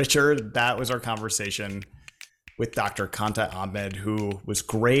 Richard, that was our conversation with Dr. Qanta Ahmed, who was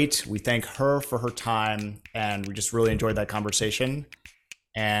great. We thank her for her time, and we just really enjoyed that conversation.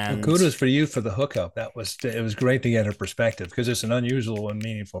 Well, And kudos for you for the hookup. It was great to get her perspective because it's an unusual and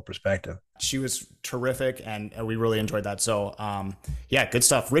meaningful perspective. she was terrific, and we really enjoyed that. So, yeah, good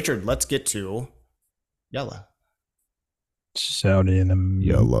stuff. Richard, let's get to Yallah. Saudi in a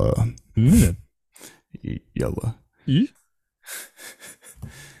Yallah. minute. Yallah.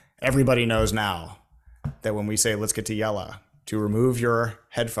 Everybody knows now that when we say let's get to Yallah, to remove your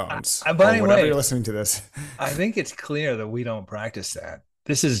headphones By or the whatever way, you're listening to this. I think it's clear that we don't practice that.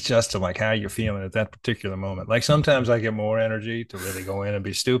 This is just to like how you're feeling at that particular moment. Like sometimes I get more energy to really go in and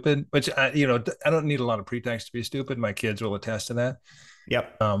be stupid, which I don't need a lot of pretext to be stupid. My kids will attest to that.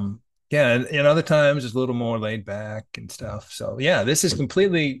 Yep. Yeah, and other times it's a little more laid back and stuff. So yeah, this is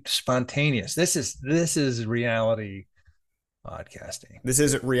completely spontaneous. This is reality podcasting. This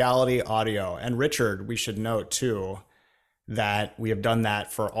is reality audio. And Richard, we should note too that we have done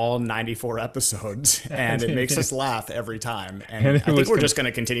that for all 94 episodes, and it makes us laugh every time. And I think we're just going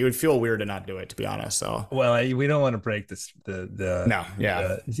to continue. It would feel weird to not do it, to be honest. So, well, we don't want to break this. No,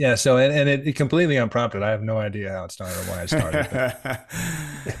 yeah, yeah. So, and it completely unprompted. I have no idea how it started or why it started.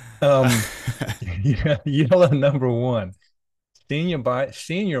 Yellow number one. Senior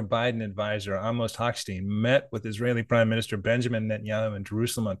Biden advisor Amos Hochstein met with Israeli Prime Minister Benjamin Netanyahu in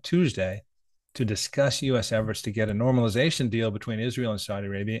Jerusalem on Tuesday to discuss U.S. efforts to get a normalization deal between Israel and Saudi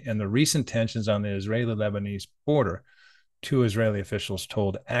Arabia and the recent tensions on the Israeli-Lebanese border, two Israeli officials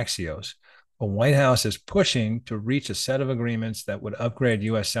told Axios. The White House is pushing to reach a set of agreements that would upgrade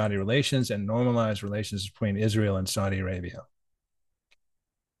U.S.-Saudi relations and normalize relations between Israel and Saudi Arabia.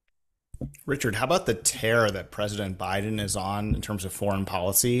 Richard, how about the tear that President Biden is on in terms of foreign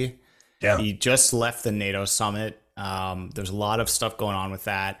policy? Yeah. He just left the NATO summit. There's a lot of stuff going on with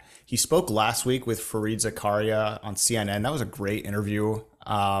that. He spoke last week with Fareed Zakaria on CNN. That was a great interview.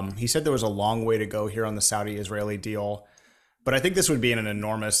 He said there was a long way to go here on the Saudi-Israeli deal, but I think this would be an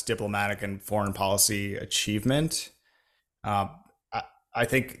enormous diplomatic and foreign policy achievement. I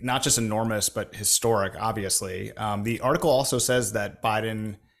think not just enormous, but historic, obviously. The article also says that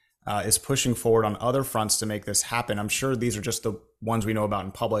Biden is pushing forward on other fronts to make this happen. I'm sure these are just the ones we know about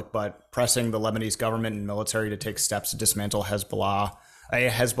in public, but pressing the Lebanese government and military to take steps to dismantle a Hezbollah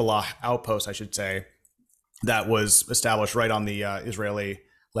outpost, I should say, that was established right on the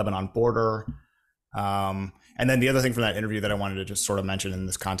Israeli-Lebanon border. And then the other thing from that interview that I wanted to just sort of mention in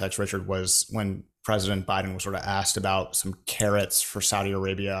this context, Richard, was when President Biden was sort of asked about some carrots for Saudi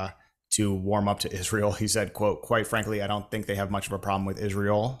Arabia to warm up to Israel. He said, quote, "Quite frankly, I don't think they have much of a problem with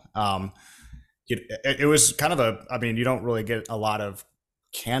Israel." It was kind of you don't really get a lot of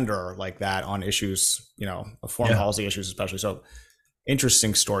candor like that on issues, foreign policy issues, especially. So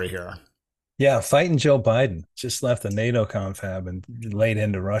interesting story here. Yeah. Fighting Joe Biden just left the NATO confab and laid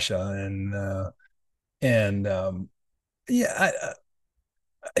into Russia. I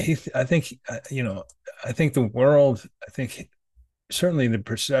think the world, certainly the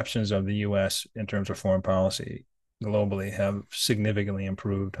perceptions of the U.S. in terms of foreign policy globally have significantly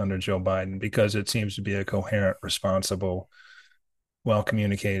improved under Joe Biden because it seems to be a coherent, responsible,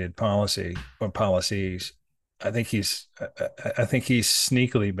 well-communicated policy or policies. I think he's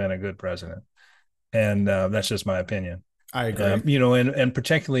sneakily been a good president, and that's just my opinion. I agree. And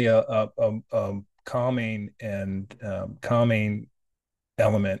particularly a calming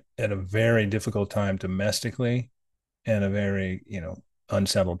element at a very difficult time domestically and a very,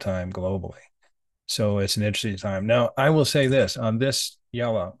 unsettled time globally. So it's an interesting time. Now, I will say this on this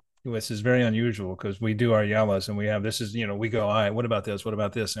Yallah, this is very unusual because we do our Yallahs and we have, we go, all right, what about this? What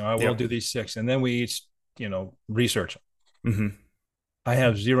about this? And I will do these 6. And then we each, research them. Mm-hmm. I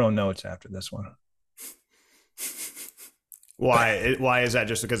have 0 notes after this one. Why is that?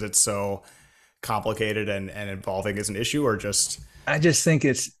 Just because it's so complicated and involving as an issue, or just? I just think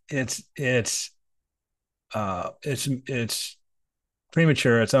it's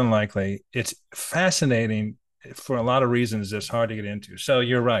premature. It's unlikely. It's fascinating for a lot of reasons. It's hard to get into. So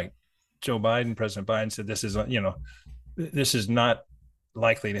you're right. President Biden said this is not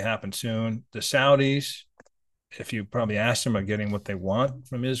likely to happen soon. The Saudis, if you probably ask them, are getting what they want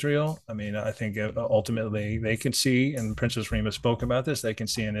from Israel. I mean, I think ultimately they can see, and Princess Rima spoke about this, they can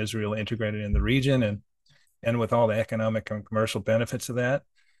see an Israel integrated in the region and with all the economic and commercial benefits of that.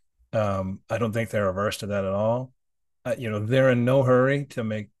 I don't think they're averse to that at all. They're in no hurry to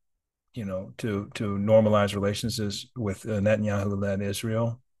make, to normalize relations with Netanyahu-led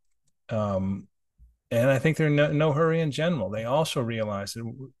Israel. And I think they're in no hurry in general. They also realize that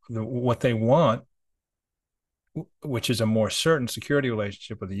what they want, which is a more certain security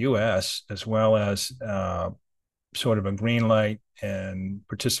relationship with the U.S., as well as sort of a green light and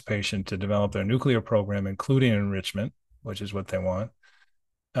participation to develop their nuclear program, including enrichment, which is what they want.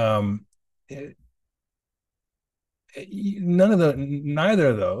 Um, it, neither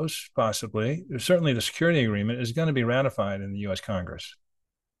of those possibly, certainly the security agreement is going to be ratified in the U.S. Congress.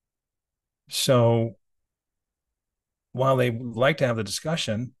 So while they like to have the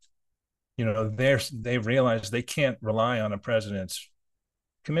discussion, they've realized they can't rely on a president's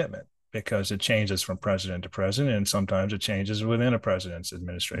commitment because it changes from president to president, and sometimes it changes within a president's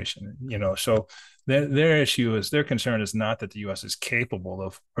administration. So their concern is not that the U.S. is capable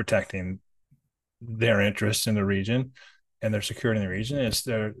of protecting their interests in the region and their security in the region. It's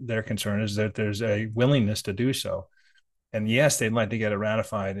their concern is that there's a willingness to do so. And yes, they'd like to get it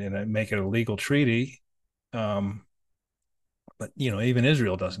ratified and make it a legal treaty. But even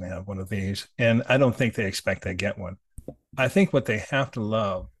Israel doesn't have one of these, and I don't think they expect to get one. I think what they have to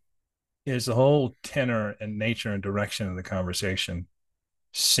love is the whole tenor and nature and direction of the conversation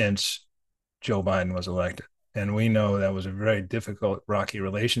since Joe Biden was elected. And we know that was a very difficult, rocky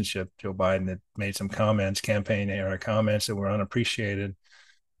relationship. Joe Biden had made some comments, campaign era comments that were unappreciated.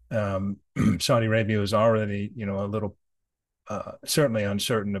 Saudi Arabia was already, a little certainly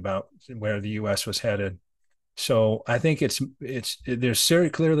uncertain about where the U.S. was headed. So I think there's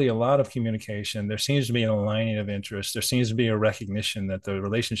clearly a lot of communication. There seems to be an aligning of interests. There seems to be a recognition that the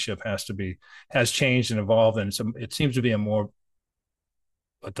relationship has changed and evolved, and it seems to be a more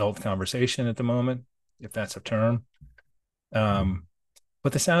adult conversation at the moment, if that's a term. But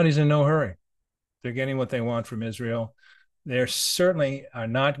the Saudis are in no hurry. They're getting what they want from Israel. They certainly are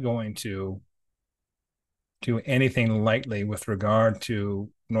not going to do anything lightly with regard to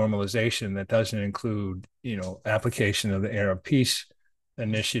normalization that doesn't include, application of the Arab Peace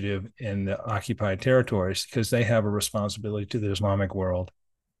Initiative in the occupied territories, because they have a responsibility to the Islamic world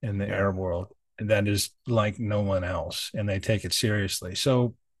and the Arab world, and that is like no one else, and they take it seriously.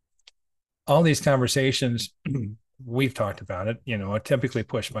 So all these conversations, we've talked about it, are typically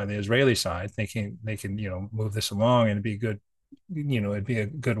pushed by the Israeli side, thinking they can, move this along and it'd be good, it'd be a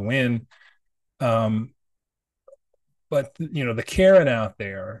good win. But, the carrot out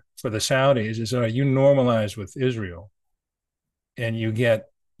there for the Saudis is that you normalize with Israel and you get,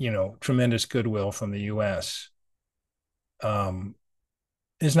 tremendous goodwill from the U.S.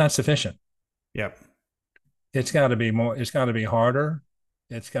 Is not sufficient. Yep. It's got to be more, it's got to be harder.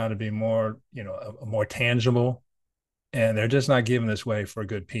 It's got to be more, more tangible. And they're just not giving this way for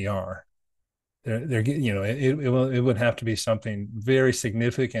good PR. It would have to be something very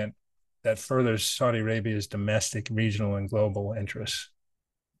significant that furthers Saudi Arabia's domestic, regional, and global interests.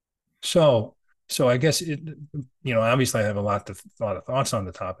 So I guess obviously I have a lot of thoughts on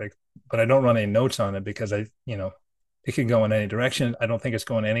the topic, but I don't run any notes on it because it can go in any direction. I don't think it's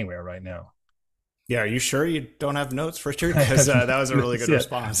going anywhere right now. Yeah, are you sure you don't have notes, Richard? Because that was a really good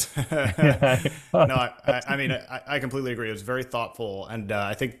response. No, I mean, I completely agree. It was very thoughtful, and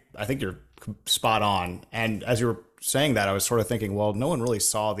I think you're spot on. And as you were saying that, I was sort of thinking, well, no one really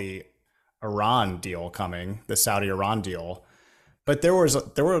saw the Iran deal coming, the Saudi-Iran deal, but there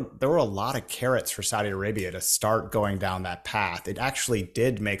were a lot of carrots for Saudi Arabia to start going down that path. It actually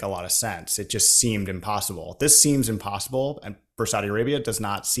did make a lot of sense. It just seemed impossible. This seems impossible, and for Saudi Arabia, it does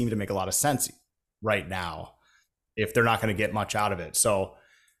not seem to make a lot of sense right now if they're not going to get much out of it. So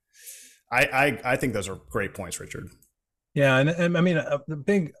I think those are great points, Richard. Yeah, and I mean, the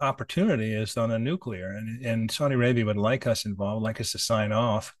big opportunity is on a nuclear, and Saudi Arabia would like us involved, like us to sign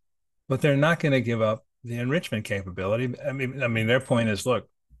off, but they're not going to give up the enrichment capability. I mean, their point is, look,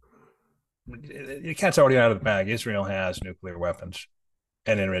 the cat's already out of the bag. Israel has nuclear weapons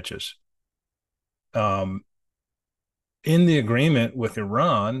and enriches. In the agreement with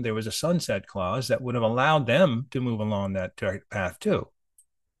Iran, there was a sunset clause that would have allowed them to move along that path too.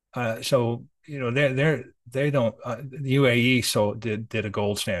 So they don't. The UAE did a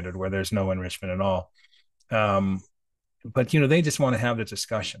gold standard where there's no enrichment at all. But they just want to have the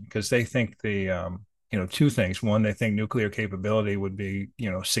discussion because they think two things. One, they think nuclear capability would be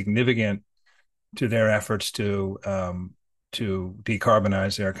significant to their efforts to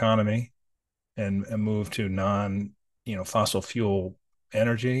decarbonize their economy and move to fossil fuel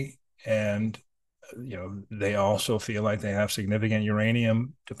energy. And they also feel like they have significant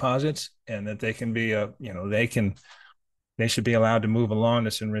uranium deposits, and that they can be they should be allowed to move along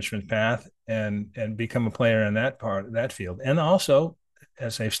this enrichment path and become a player in that field. And also,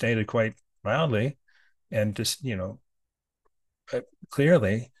 as they've stated quite loudly and just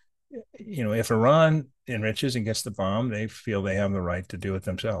clearly, if Iran enriches and gets the bomb, they feel they have the right to do it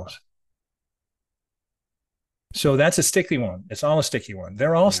themselves. So that's a sticky one. It's all a sticky one.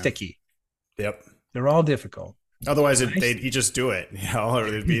 They're all sticky. Yep. They're all difficult. Otherwise, they'd just do it,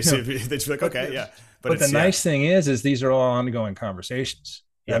 or they'd be like, okay, yeah. But the nice thing is these are all ongoing conversations.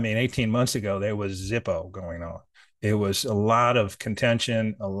 I Yep. mean, 18 months ago, there was Zippo going on. It was a lot of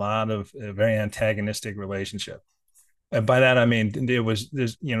contention, a lot of very antagonistic relationship. And by that, I mean, there's,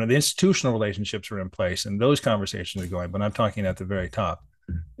 the institutional relationships are in place and those conversations are going, but I'm talking at the very top.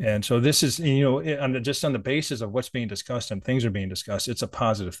 And so this is, just on the basis of what's being discussed and things are being discussed, it's a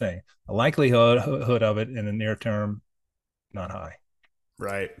positive thing. The likelihood of it in the near term, not high.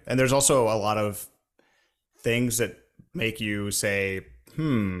 Right. And there's also a lot of things that make you say,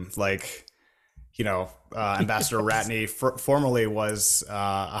 like, Ambassador Ratney formerly was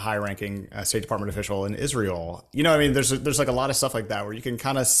a high-ranking State Department official in Israel. I mean, there's like a lot of stuff like that where you can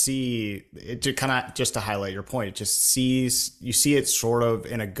kind of see it, to kind of just to highlight your point. You see it sort of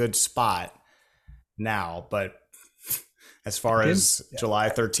in a good spot now, but as far as July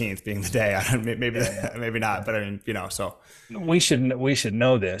 13th being the day, maybe not. But I mean, so we should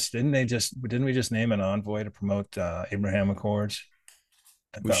know this. Didn't we just name an envoy to promote Abraham Accords?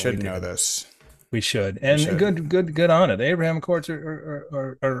 We should know this. We should, and good on it. The Abraham Accords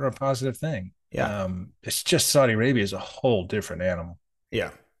are a positive thing. Yeah, it's just Saudi Arabia is a whole different animal. Yeah,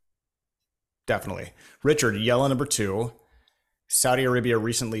 definitely. Richard, Yallah number 2. Saudi Arabia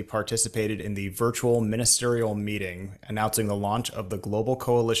recently participated in the virtual ministerial meeting announcing the launch of the Global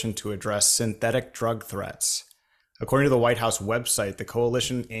Coalition to Address Synthetic Drug Threats. According to the White House website, the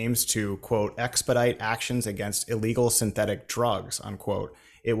coalition aims to, quote, expedite actions against illegal synthetic drugs, unquote.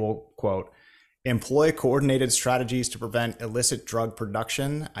 It will, quote, employ coordinated strategies to prevent illicit drug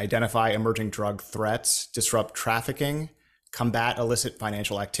production, identify emerging drug threats, disrupt trafficking, combat illicit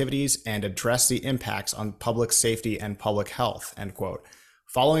financial activities, and address the impacts on public safety and public health, end quote.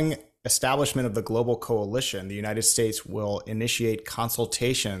 Following establishment of the global coalition, the United States will initiate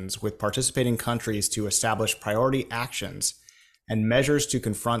consultations with participating countries to establish priority actions and measures to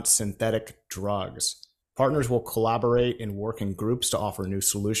confront synthetic drugs. Partners will collaborate in working groups to offer new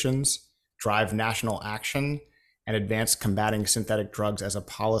solutions, drive national action, and advance combating synthetic drugs as a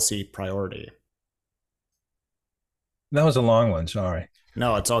policy priority. That was a long one. Sorry.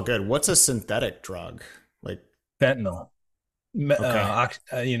 No, it's all good. What's a synthetic drug? Like fentanyl.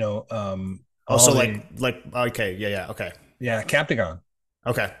 Okay. Also okay, okay. Yeah, Captagon.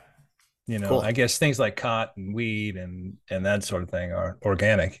 Okay. Cool. I guess things like cot and weed and that sort of thing are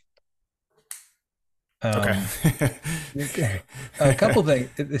organic. Okay. A couple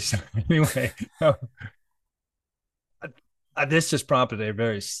things. Anyway, this just prompted a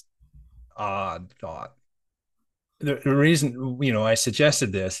very odd thought. The reason, I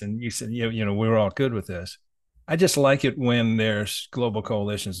suggested this and you said, we were all good with this. I just like it when there's global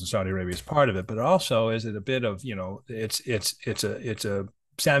coalitions and Saudi Arabia is part of it, but also is it a bit of, it's a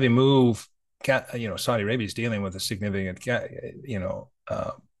savvy move. Saudi Arabia is dealing with a significant,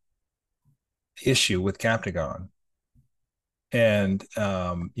 issue with Captagon and,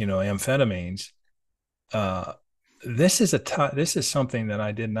 amphetamines. This is something that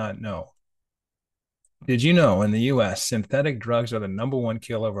I did not know. Did you know in the U.S., synthetic drugs are the number one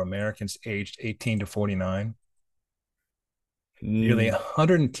killer of Americans aged 18 to 49? Nearly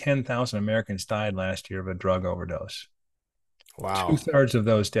 110,000 Americans died last year of a drug overdose. Wow. 2/3 of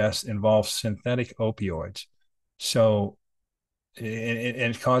those deaths involve synthetic opioids. So,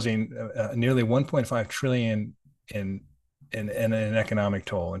 and causing nearly 1.5 trillion in an economic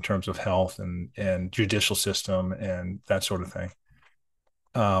toll in terms of health and judicial system and that sort of thing.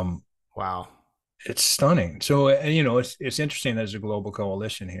 Wow. It's stunning. So, it's interesting there's a global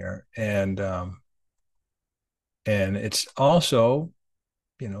coalition here. And it's also,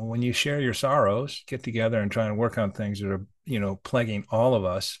 when you share your sorrows, get together and try and work on things that are, plaguing all of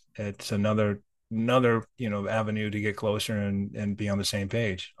us, it's another, avenue to get closer and be on the same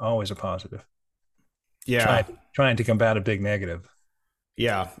page. Always a positive. Yeah. Trying to combat a big negative.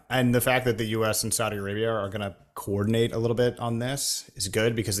 Yeah. And the fact that the U.S. and Saudi Arabia are going to coordinate a little bit on this is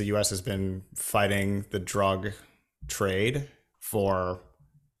good because the U.S. has been fighting the drug trade for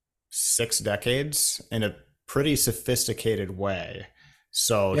 6 decades in a pretty sophisticated way.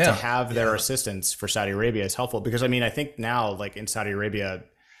 So to have their assistance for Saudi Arabia is helpful because, I think now, like in Saudi Arabia,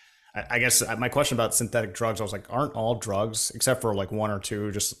 I guess my question about synthetic drugs, I was like, aren't all drugs, except for like one or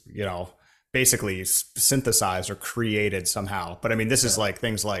two, just, basically synthesized or created somehow. But this is like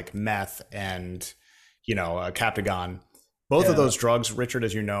things like meth and, Captagon. Both of those drugs, Richard,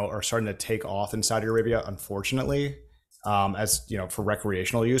 as you know, are starting to take off in Saudi Arabia, unfortunately, as for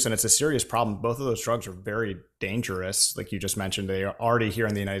recreational use. And it's a serious problem. Both of those drugs are very dangerous. Like you just mentioned, they are already here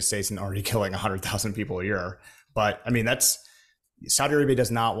in the United States and already killing 100,000 people a year. But that's Saudi Arabia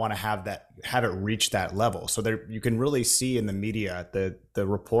does not want to have it reach that level. So there, you can really see in the media the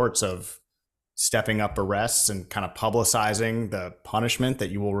reports of stepping up arrests and kind of publicizing the punishment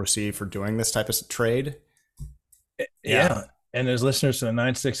that you will receive for doing this type of trade. Yeah. Yeah. And as listeners to the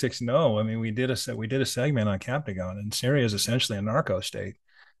 966 know, I mean, we did a segment on Captagon, and Syria is essentially a narco state,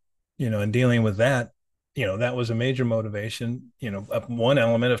 and dealing with that, that was a major motivation, one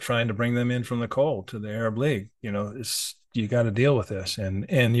element of trying to bring them in from the cold to the Arab League. You got to deal with this.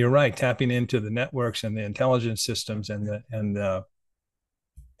 And you're right, tapping into the networks and the intelligence systems and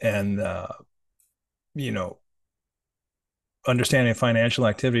understanding financial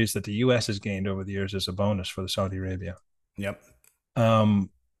activities that the U.S. has gained over the years is a bonus for the Saudi Arabia. Yep. Yallah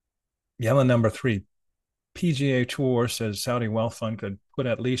number 3, PGA Tour says Saudi wealth fund could put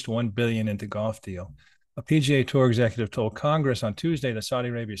at least $1 billion into golf deal. A PGA Tour executive told Congress on Tuesday that Saudi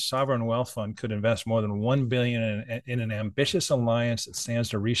Arabia's sovereign wealth fund could invest more than $1 billion in an ambitious alliance that stands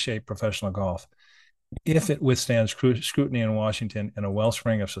to reshape professional golf. If it withstands scrutiny in Washington and a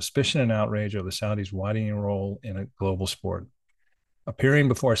wellspring of suspicion and outrage over the Saudis' widening role in a global sport. Appearing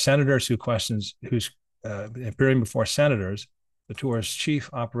before senators, the tour's chief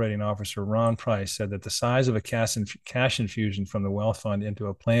operating officer, Ron Price, said that the size of a cash infusion from the wealth fund into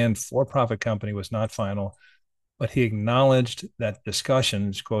a planned for-profit company was not final, but he acknowledged that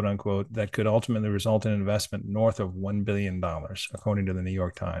discussions, quote unquote, that could ultimately result in investment north of $1 billion, according to the New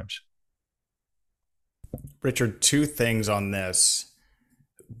York Times. Richard, 2 things on this.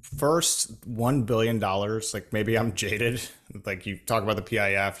 First, $1 billion, like maybe I'm jaded. Like you talk about the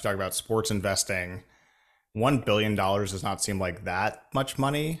PIF, you talk about sports investing. $1 billion does not seem like that much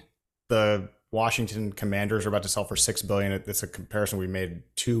money. The Washington Commanders are about to sell for $6 billion. It's a comparison we made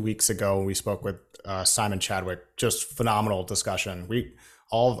 2 weeks ago. We spoke with Simon Chadwick. Just phenomenal discussion.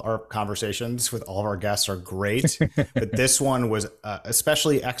 All of our conversations with all of our guests are great, but this one was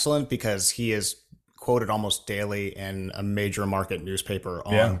especially excellent because he is quoted almost daily in a major market newspaper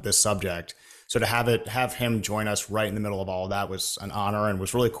on this subject. So to have him join us right in the middle of all of that was an honor and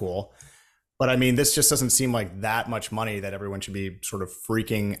was really cool. But I mean, this just doesn't seem like that much money that everyone should be sort of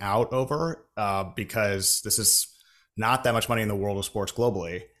freaking out over because this is not that much money in the world of sports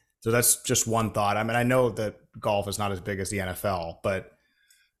globally. So that's just one thought. I mean, I know that golf is not as big as the NFL, but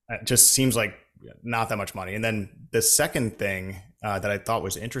it just seems like not that much money. And then the second thing that I thought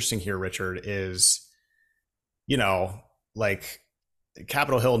was interesting here, Richard, is, like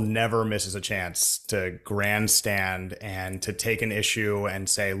Capitol Hill never misses a chance to grandstand and to take an issue and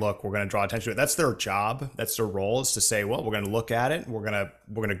say, look, we're going to draw attention to it. That's their job. That's their role, is to say, well, we're going to look at it. We're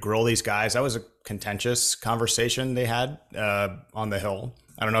going to grill these guys. That was a contentious conversation they had on the Hill.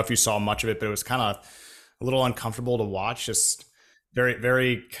 I don't know if you saw much of it, but it was kind of a little uncomfortable to watch. Just very,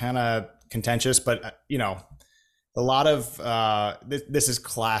 very kind of contentious, but a lot of this is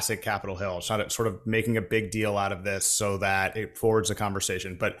classic Capitol Hill. It's not sort of making a big deal out of this so that it forwards the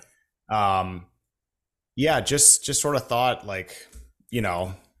conversation. But just sort of thought like,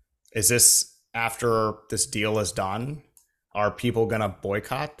 is this after this deal is done? Are people going to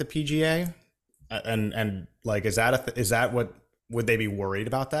boycott the PGA? And like, is that what, would they be worried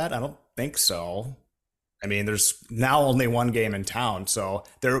about that? I don't think so. I mean, there's now only one game in town, so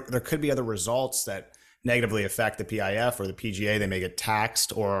there could be other results that negatively affect the PIF or the PGA. They may get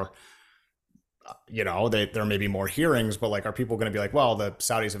taxed, or there may be more hearings, but like, are people going to be like, well, the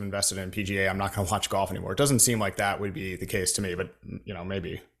Saudis have invested in PGA, I'm not going to watch golf anymore? It doesn't seem like that would be the case to me, but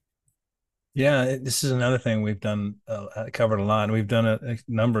maybe. Yeah, this is another thing we've done, covered a lot, and we've done a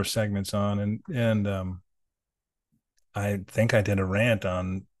number of segments on, and I think I did a rant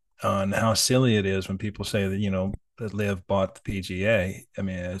on how silly it is when people say that, that Liv bought the PGA. I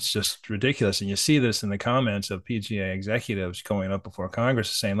mean, it's just ridiculous. And you see this in the comments of PGA executives going up before Congress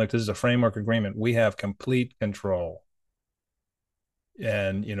saying, look, this is a framework agreement. We have complete control.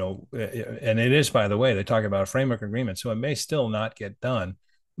 And, and it is, by the way, they talk about a framework agreement, so it may still not get done.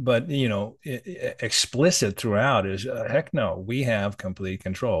 But, explicit throughout is, heck no, we have complete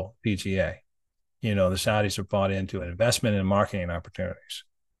control, PGA. The Saudis are bought into an investment in marketing opportunities.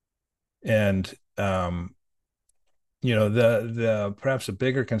 And, the perhaps a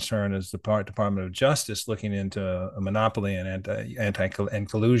bigger concern is the Department of Justice looking into a monopoly and anti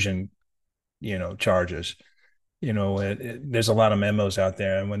collusion, charges. There's a lot of memos out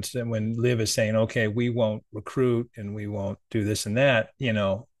there, and when Liv is saying, okay, we won't recruit and we won't do this and that,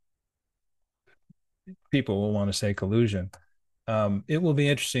 people will want to say collusion. It will be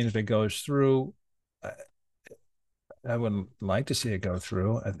interesting if it goes through. I would like to see it go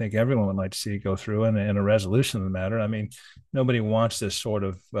through. I think everyone would like to see it go through and a resolution of the matter. I mean, nobody wants this sort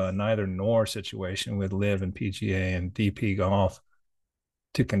of neither nor situation with Liv and PGA and DP Golf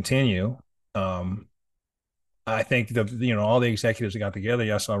to continue. I think all the executives that got together,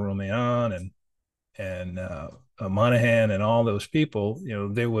 Yasser Rumayyan and and Monahan and all those people,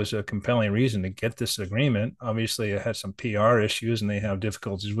 there was a compelling reason to get this agreement. Obviously, it had some PR issues, and they have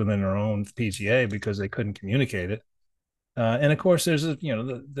difficulties within their own PGA because they couldn't communicate it. And of course, there's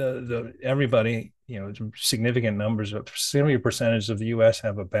the everybody, significant percentage of the U.S.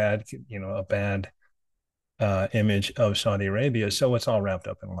 have a bad image of Saudi Arabia. So it's all wrapped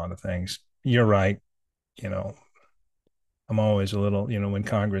up in a lot of things. You're right. I'm always a little, when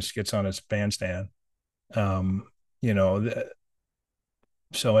Congress gets on its bandstand. Um, you know,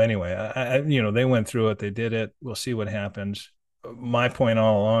 so anyway, they went through it. They did it. We'll see what happens. My point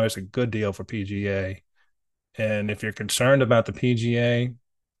all along is a good deal for PGA. And if you're concerned about the PGA,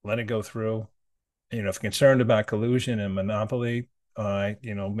 let it go through. If you're concerned about collusion and monopoly,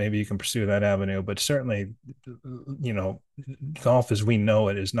 maybe you can pursue that avenue. But certainly, golf as we know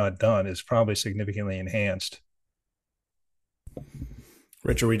it is not done. It's probably significantly enhanced.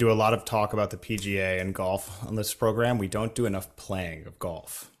 Richard, we do a lot of talk about the PGA and golf on this program. We don't do enough playing of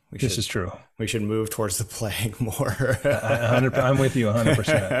golf. This is true. We should move towards the playing more. I'm with you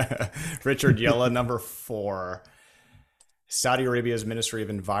 100%. Richard, Yallah, number 4. Saudi Arabia's Ministry of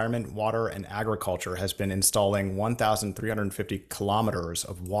Environment, Water, and Agriculture has been installing 1,350 kilometers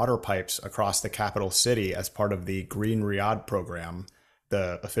of water pipes across the capital city as part of the Green Riyadh program,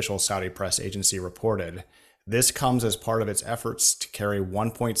 the official Saudi press agency reported. This comes as part of its efforts to carry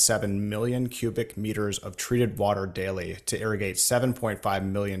 1.7 million cubic meters of treated water daily to irrigate 7.5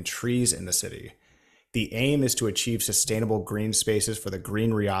 million trees in the city. The aim is to achieve sustainable green spaces for the Green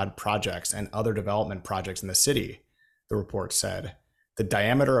Riyadh projects and other development projects in the city, the report said. The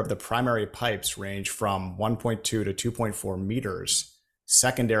diameter of the primary pipes range from 1.2 to 2.4 meters.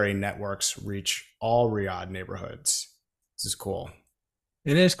 Secondary networks reach all Riyadh neighborhoods. This is cool.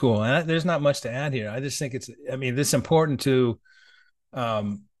 It is cool. And there's not much to add here. I just think it's important to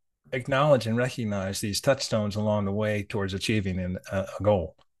acknowledge and recognize these touchstones along the way towards achieving a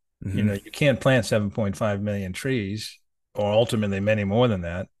goal. Mm-hmm. You can't plant 7.5 million trees, or ultimately many more than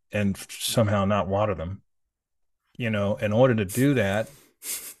that, and somehow not water them. In order to do that,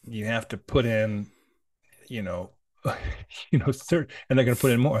 you have to put in, and they're going to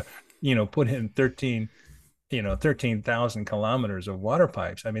put in more, put in 13,000 kilometers of water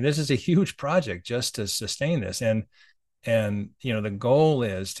pipes. I mean, this is a huge project just to sustain this. And the goal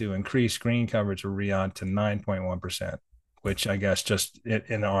is to increase green coverage of Riyadh to 9.1%, which I guess just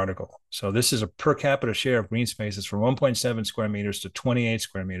in the article. So this is a per capita share of green spaces from 1.7 square meters to 28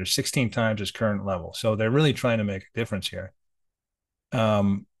 square meters, 16 times its current level. So they're really trying to make a difference here.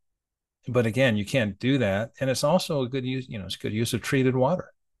 But again, you can't do that. And it's also a good use, it's good use of treated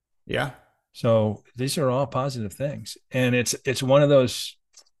water. Yeah. So these are all positive things. And it's one of those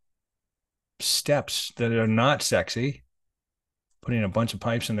steps that are not sexy, putting a bunch of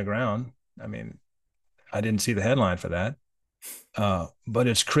pipes in the ground. I mean, I didn't see the headline for that. But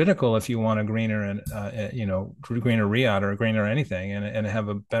it's critical if you want a greener and, greener Riyadh or greener anything and have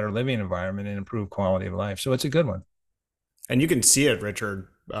a better living environment and improve quality of life. So it's a good one. And you can see it, Richard,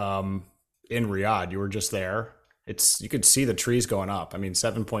 in Riyadh. You were just there. You could see the trees going up. I mean,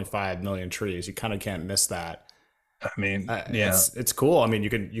 7.5 million trees. You kind of can't miss that. I mean, yeah, it's cool. I mean, you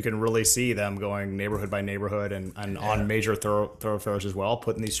can really see them going neighborhood by neighborhood and on major thoroughfares as well,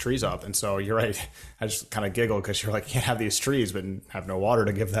 putting these trees up. And so you're right. I just kind of giggle because you're like, you can't have these trees, but have no water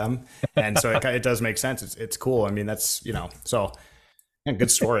to give them. And so it does make sense. It's cool. I mean, that's, so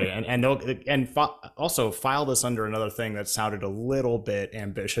good story. Also file this under another thing that sounded a little bit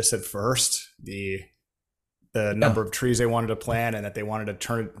ambitious at first. The number of trees they wanted to plant and that they wanted to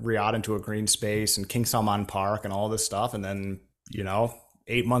turn Riyadh into a green space and King Salman Park and all this stuff. And then,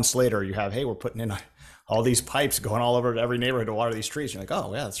 8 months later, you have, hey, we're putting in all these pipes going all over every neighborhood to water these trees. And you're like,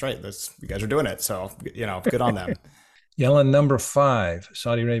 oh, yeah, that's right. You guys are doing it. So, good on them. Yallah, number 5,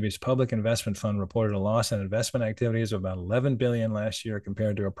 Saudi Arabia's public investment fund reported a loss in investment activities of about $11 billion last year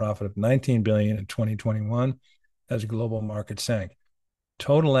compared to a profit of $19 billion in 2021 as global markets sank.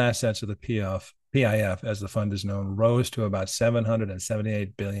 Total assets of the PIF, as the fund is known, rose to about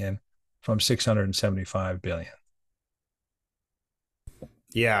 $778 billion from $675 billion.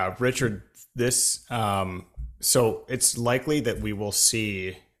 Yeah, Richard, this so it's likely that we will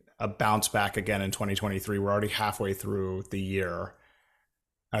see a bounce back again in 2023. We're already halfway through the year.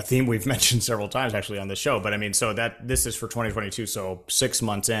 A theme we've mentioned several times actually on the show, but I mean, so that this is for 2022. So 6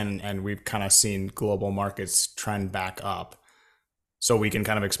 months in, and we've kind of seen global markets trend back up. So we can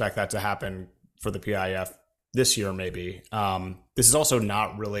kind of expect that to happen for the PIF this year, maybe. This is also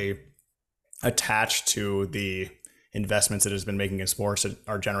not really attached to the investments that has been making in sports that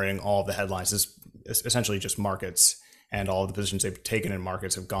are generating all of the headlines. This is essentially just markets, and all of the positions they've taken in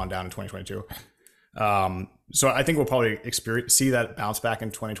markets have gone down in 2022. So I think we'll probably see that bounce back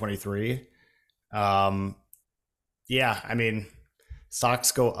in 2023. Um, yeah, I mean,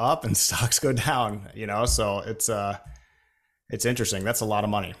 stocks go up and stocks go down, so it's interesting. That's a lot of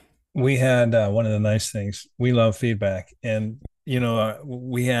money. We had one of the nice things. We love feedback, and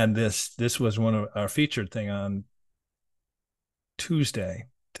we had this was one of our featured thing on Tuesday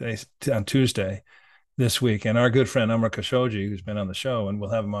on Tuesday this week, and our good friend Amar Khashoggi, who's been on the show, and we'll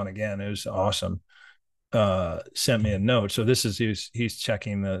have him on again. It was awesome. Sent me a note. So this is he's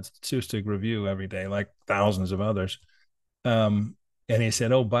checking the Sustig review every day, like thousands of others. And he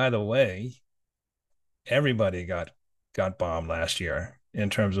said, "Oh, by the way, everybody got bombed last year in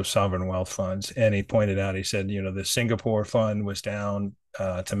terms of sovereign wealth funds." And he pointed out, he said, the Singapore fund was down,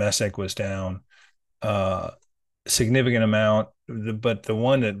 Temasek was down, significant amount. But the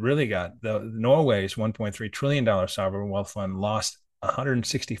one that really got the Norway's $1.3 trillion sovereign wealth fund lost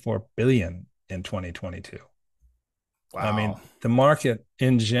 164 billion in 2022. Wow. I mean, the market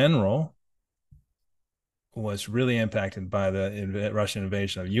in general was really impacted by the Russian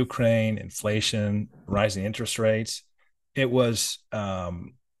invasion of Ukraine, inflation, rising interest rates. It was,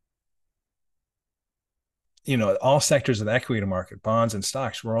 all sectors of the equity market, bonds and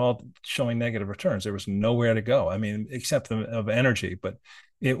stocks, were all showing negative returns. There was nowhere to go. I mean, except of energy, but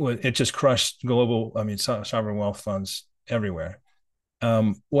it just crushed global, sovereign wealth funds everywhere.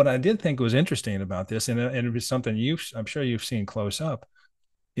 What I did think was interesting about this, and it was something I'm sure you've seen close up,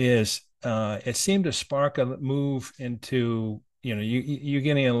 is it seemed to spark a move into, you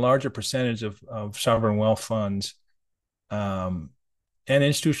getting a larger percentage of sovereign wealth funds and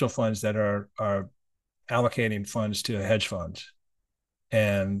institutional funds that are allocating funds to hedge funds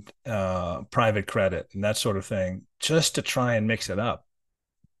and private credit and that sort of thing, just to try and mix it up,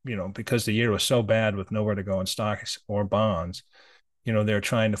 because the year was so bad with nowhere to go in stocks or bonds. They're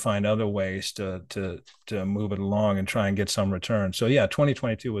trying to find other ways to move it along and try and get some return. So yeah,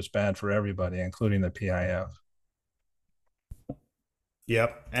 2022 was bad for everybody, including the PIF.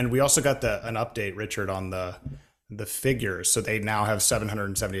 Yep. And we also got an update, Richard, on the figures. So they now have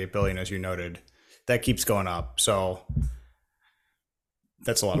 778 billion, as you noted. That keeps going up. So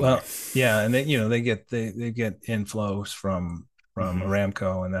that's a lot of money. Yeah, and they get inflows from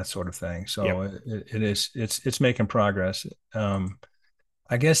Aramco and that sort of thing. So yep. It's making progress.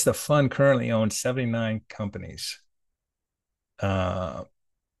 I guess the fund currently owns 79 companies. With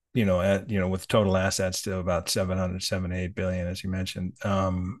total assets to about 778 billion, as you mentioned.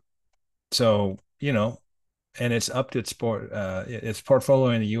 So, and it's up to its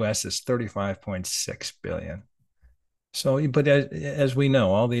portfolio in the U.S. is 35.6 billion. So, but as we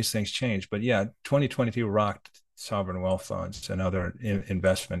know, all these things change. But yeah, 2022 rocked sovereign wealth funds and other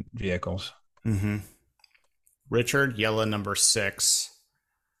investment vehicles. Mm-hmm. Richard, Yallah number 6.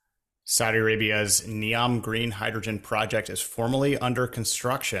 Saudi Arabia's Neom green hydrogen project is formally under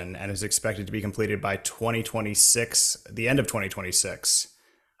construction and is expected to be completed by 2026, the end of 2026.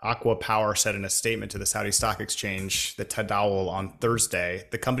 Aqua Power said in a statement to the Saudi Stock Exchange, the Tadawul, on Thursday,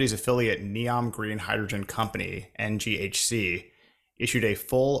 the company's affiliate Neom Green Hydrogen Company, NGHC, issued a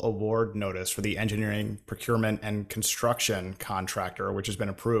full award notice for the engineering, procurement, and construction contractor, which has been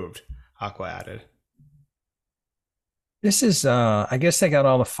approved, Aqua added. This is, I guess they got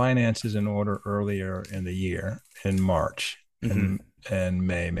all the finances in order earlier in the year, in March and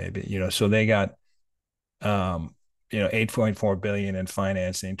May, maybe, so they got, 8.4 billion in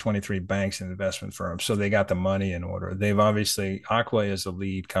financing, 23 banks and investment firms. So they got the money in order. They've obviously, Aqua is a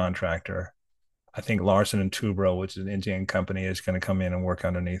lead contractor. I think Larsen and Toubro, which is an Indian company, is going to come in and work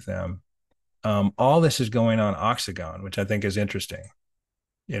underneath them. All this is going on Oxagon, which I think is interesting.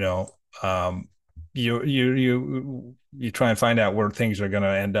 You try and find out where things are going to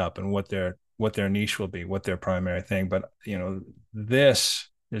end up and what their niche will be, what their primary thing. But this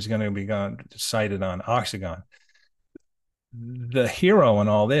is going to be cited on Oxagon. The hero in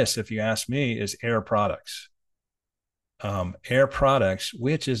all this, if you ask me, is Air Products. Air Products,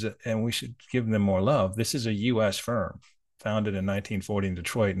 which is, and we should give them more love. This is a U.S. firm founded in 1940 in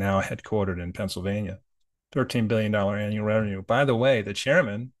Detroit, now headquartered in Pennsylvania. $13 billion annual revenue. By the way, the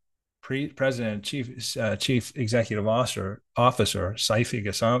chairman, president, chief executive officer, Saifi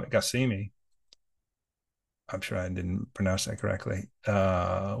Ghassemi, I'm sure I didn't pronounce that correctly,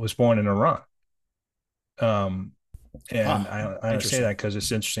 was born in Iran. And I don't say that because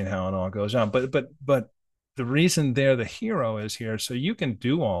it's interesting how it all goes on. But the reason they're the hero is here, so you can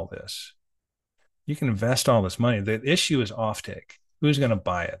do all this. You can invest all this money. The issue is offtake. Who's going to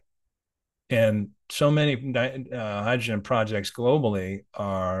buy it? And so many hydrogen projects globally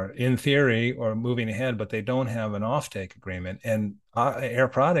are, in theory, or moving ahead, but they don't have an offtake agreement. And Air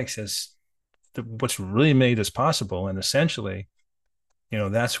Products has what's really made this possible. And essentially,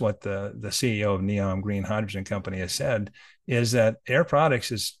 that's what the CEO of Neom Green Hydrogen Company has said, is that Air Products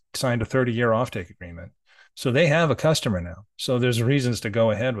has signed a 30-year offtake agreement. So they have a customer now. So there's reasons to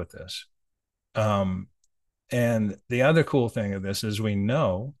go ahead with this. And the other cool thing of this is we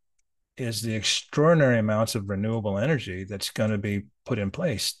know is the extraordinary amounts of renewable energy that's going to be put in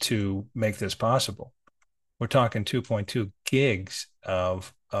place to make this possible. We're talking 2.2 gigs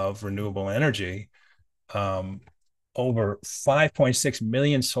of renewable energy, over 5.6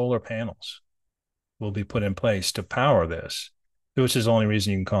 million solar panels will be put in place to power this, which is the only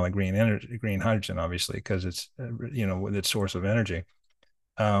reason you can call it green energy, green hydrogen, obviously, because it's, with its source of energy.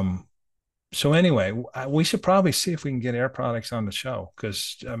 So anyway, we should probably see if we can get Air Products on the show,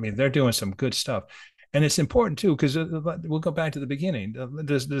 because they're doing some good stuff. And it's important too, because we'll go back to the beginning,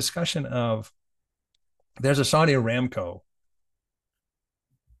 the discussion of, there's a Saudi Aramco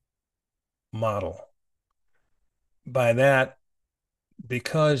model. By that,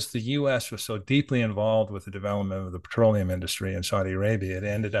 because the U.S. was so deeply involved with the development of the petroleum industry in Saudi Arabia, it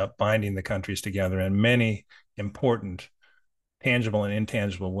ended up binding the countries together in many important tangible and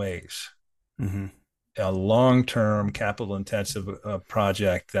intangible ways. Mm-hmm. A long-term, capital-intensive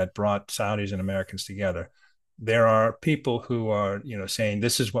project that brought Saudis and Americans together. There are people who are, saying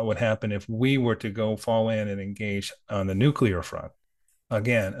this is what would happen if we were to go fall in and engage on the nuclear front.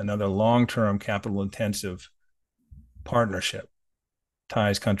 Again, another long-term, capital-intensive partnership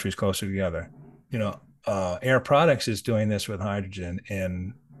ties countries closer together. Air Products is doing this with hydrogen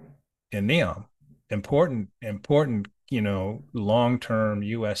in Neom. Important, long-term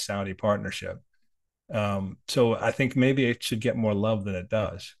U.S.-Saudi partnership. So I think maybe it should get more love than it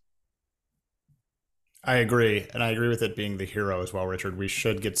does. I agree. And I agree with it being the hero as well, Richard. We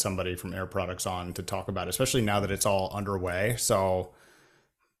should get somebody from Air Products on to talk about it, especially now that it's all underway. So,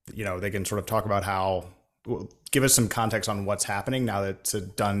 they can sort of talk about how, give us some context on what's happening now that it's a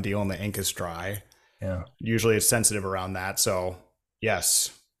done deal and the ink is dry. Yeah. Usually it's sensitive around that. So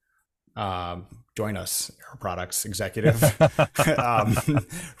yes, join us, Air Products executive.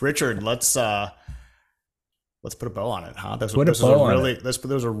 Richard, let's put a bow on it, huh? This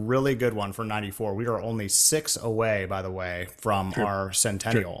was a really good one for 94. We are only 6 away, by the way, from our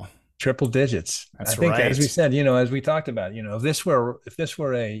centennial. Triple digits. That's I think, right. As we said, as we talked about, if this were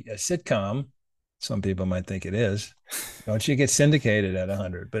a sitcom, some people might think it is, don't you get syndicated at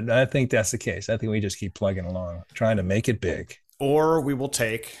 100? But I think that's the case. I think we just keep plugging along, trying to make it big. Or we will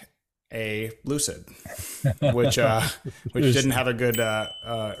take a Lucid, which didn't have a good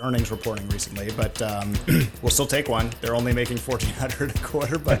earnings reporting recently, but we'll still take one. They're only making $1,400 a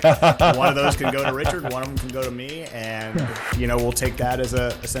quarter, but one of those can go to Richard, one of them can go to me, and we'll take that as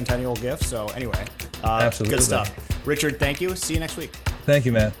a centennial gift. So anyway, Absolutely. Good stuff. Richard, thank you. See you next week. Thank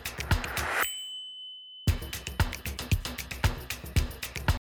you, man.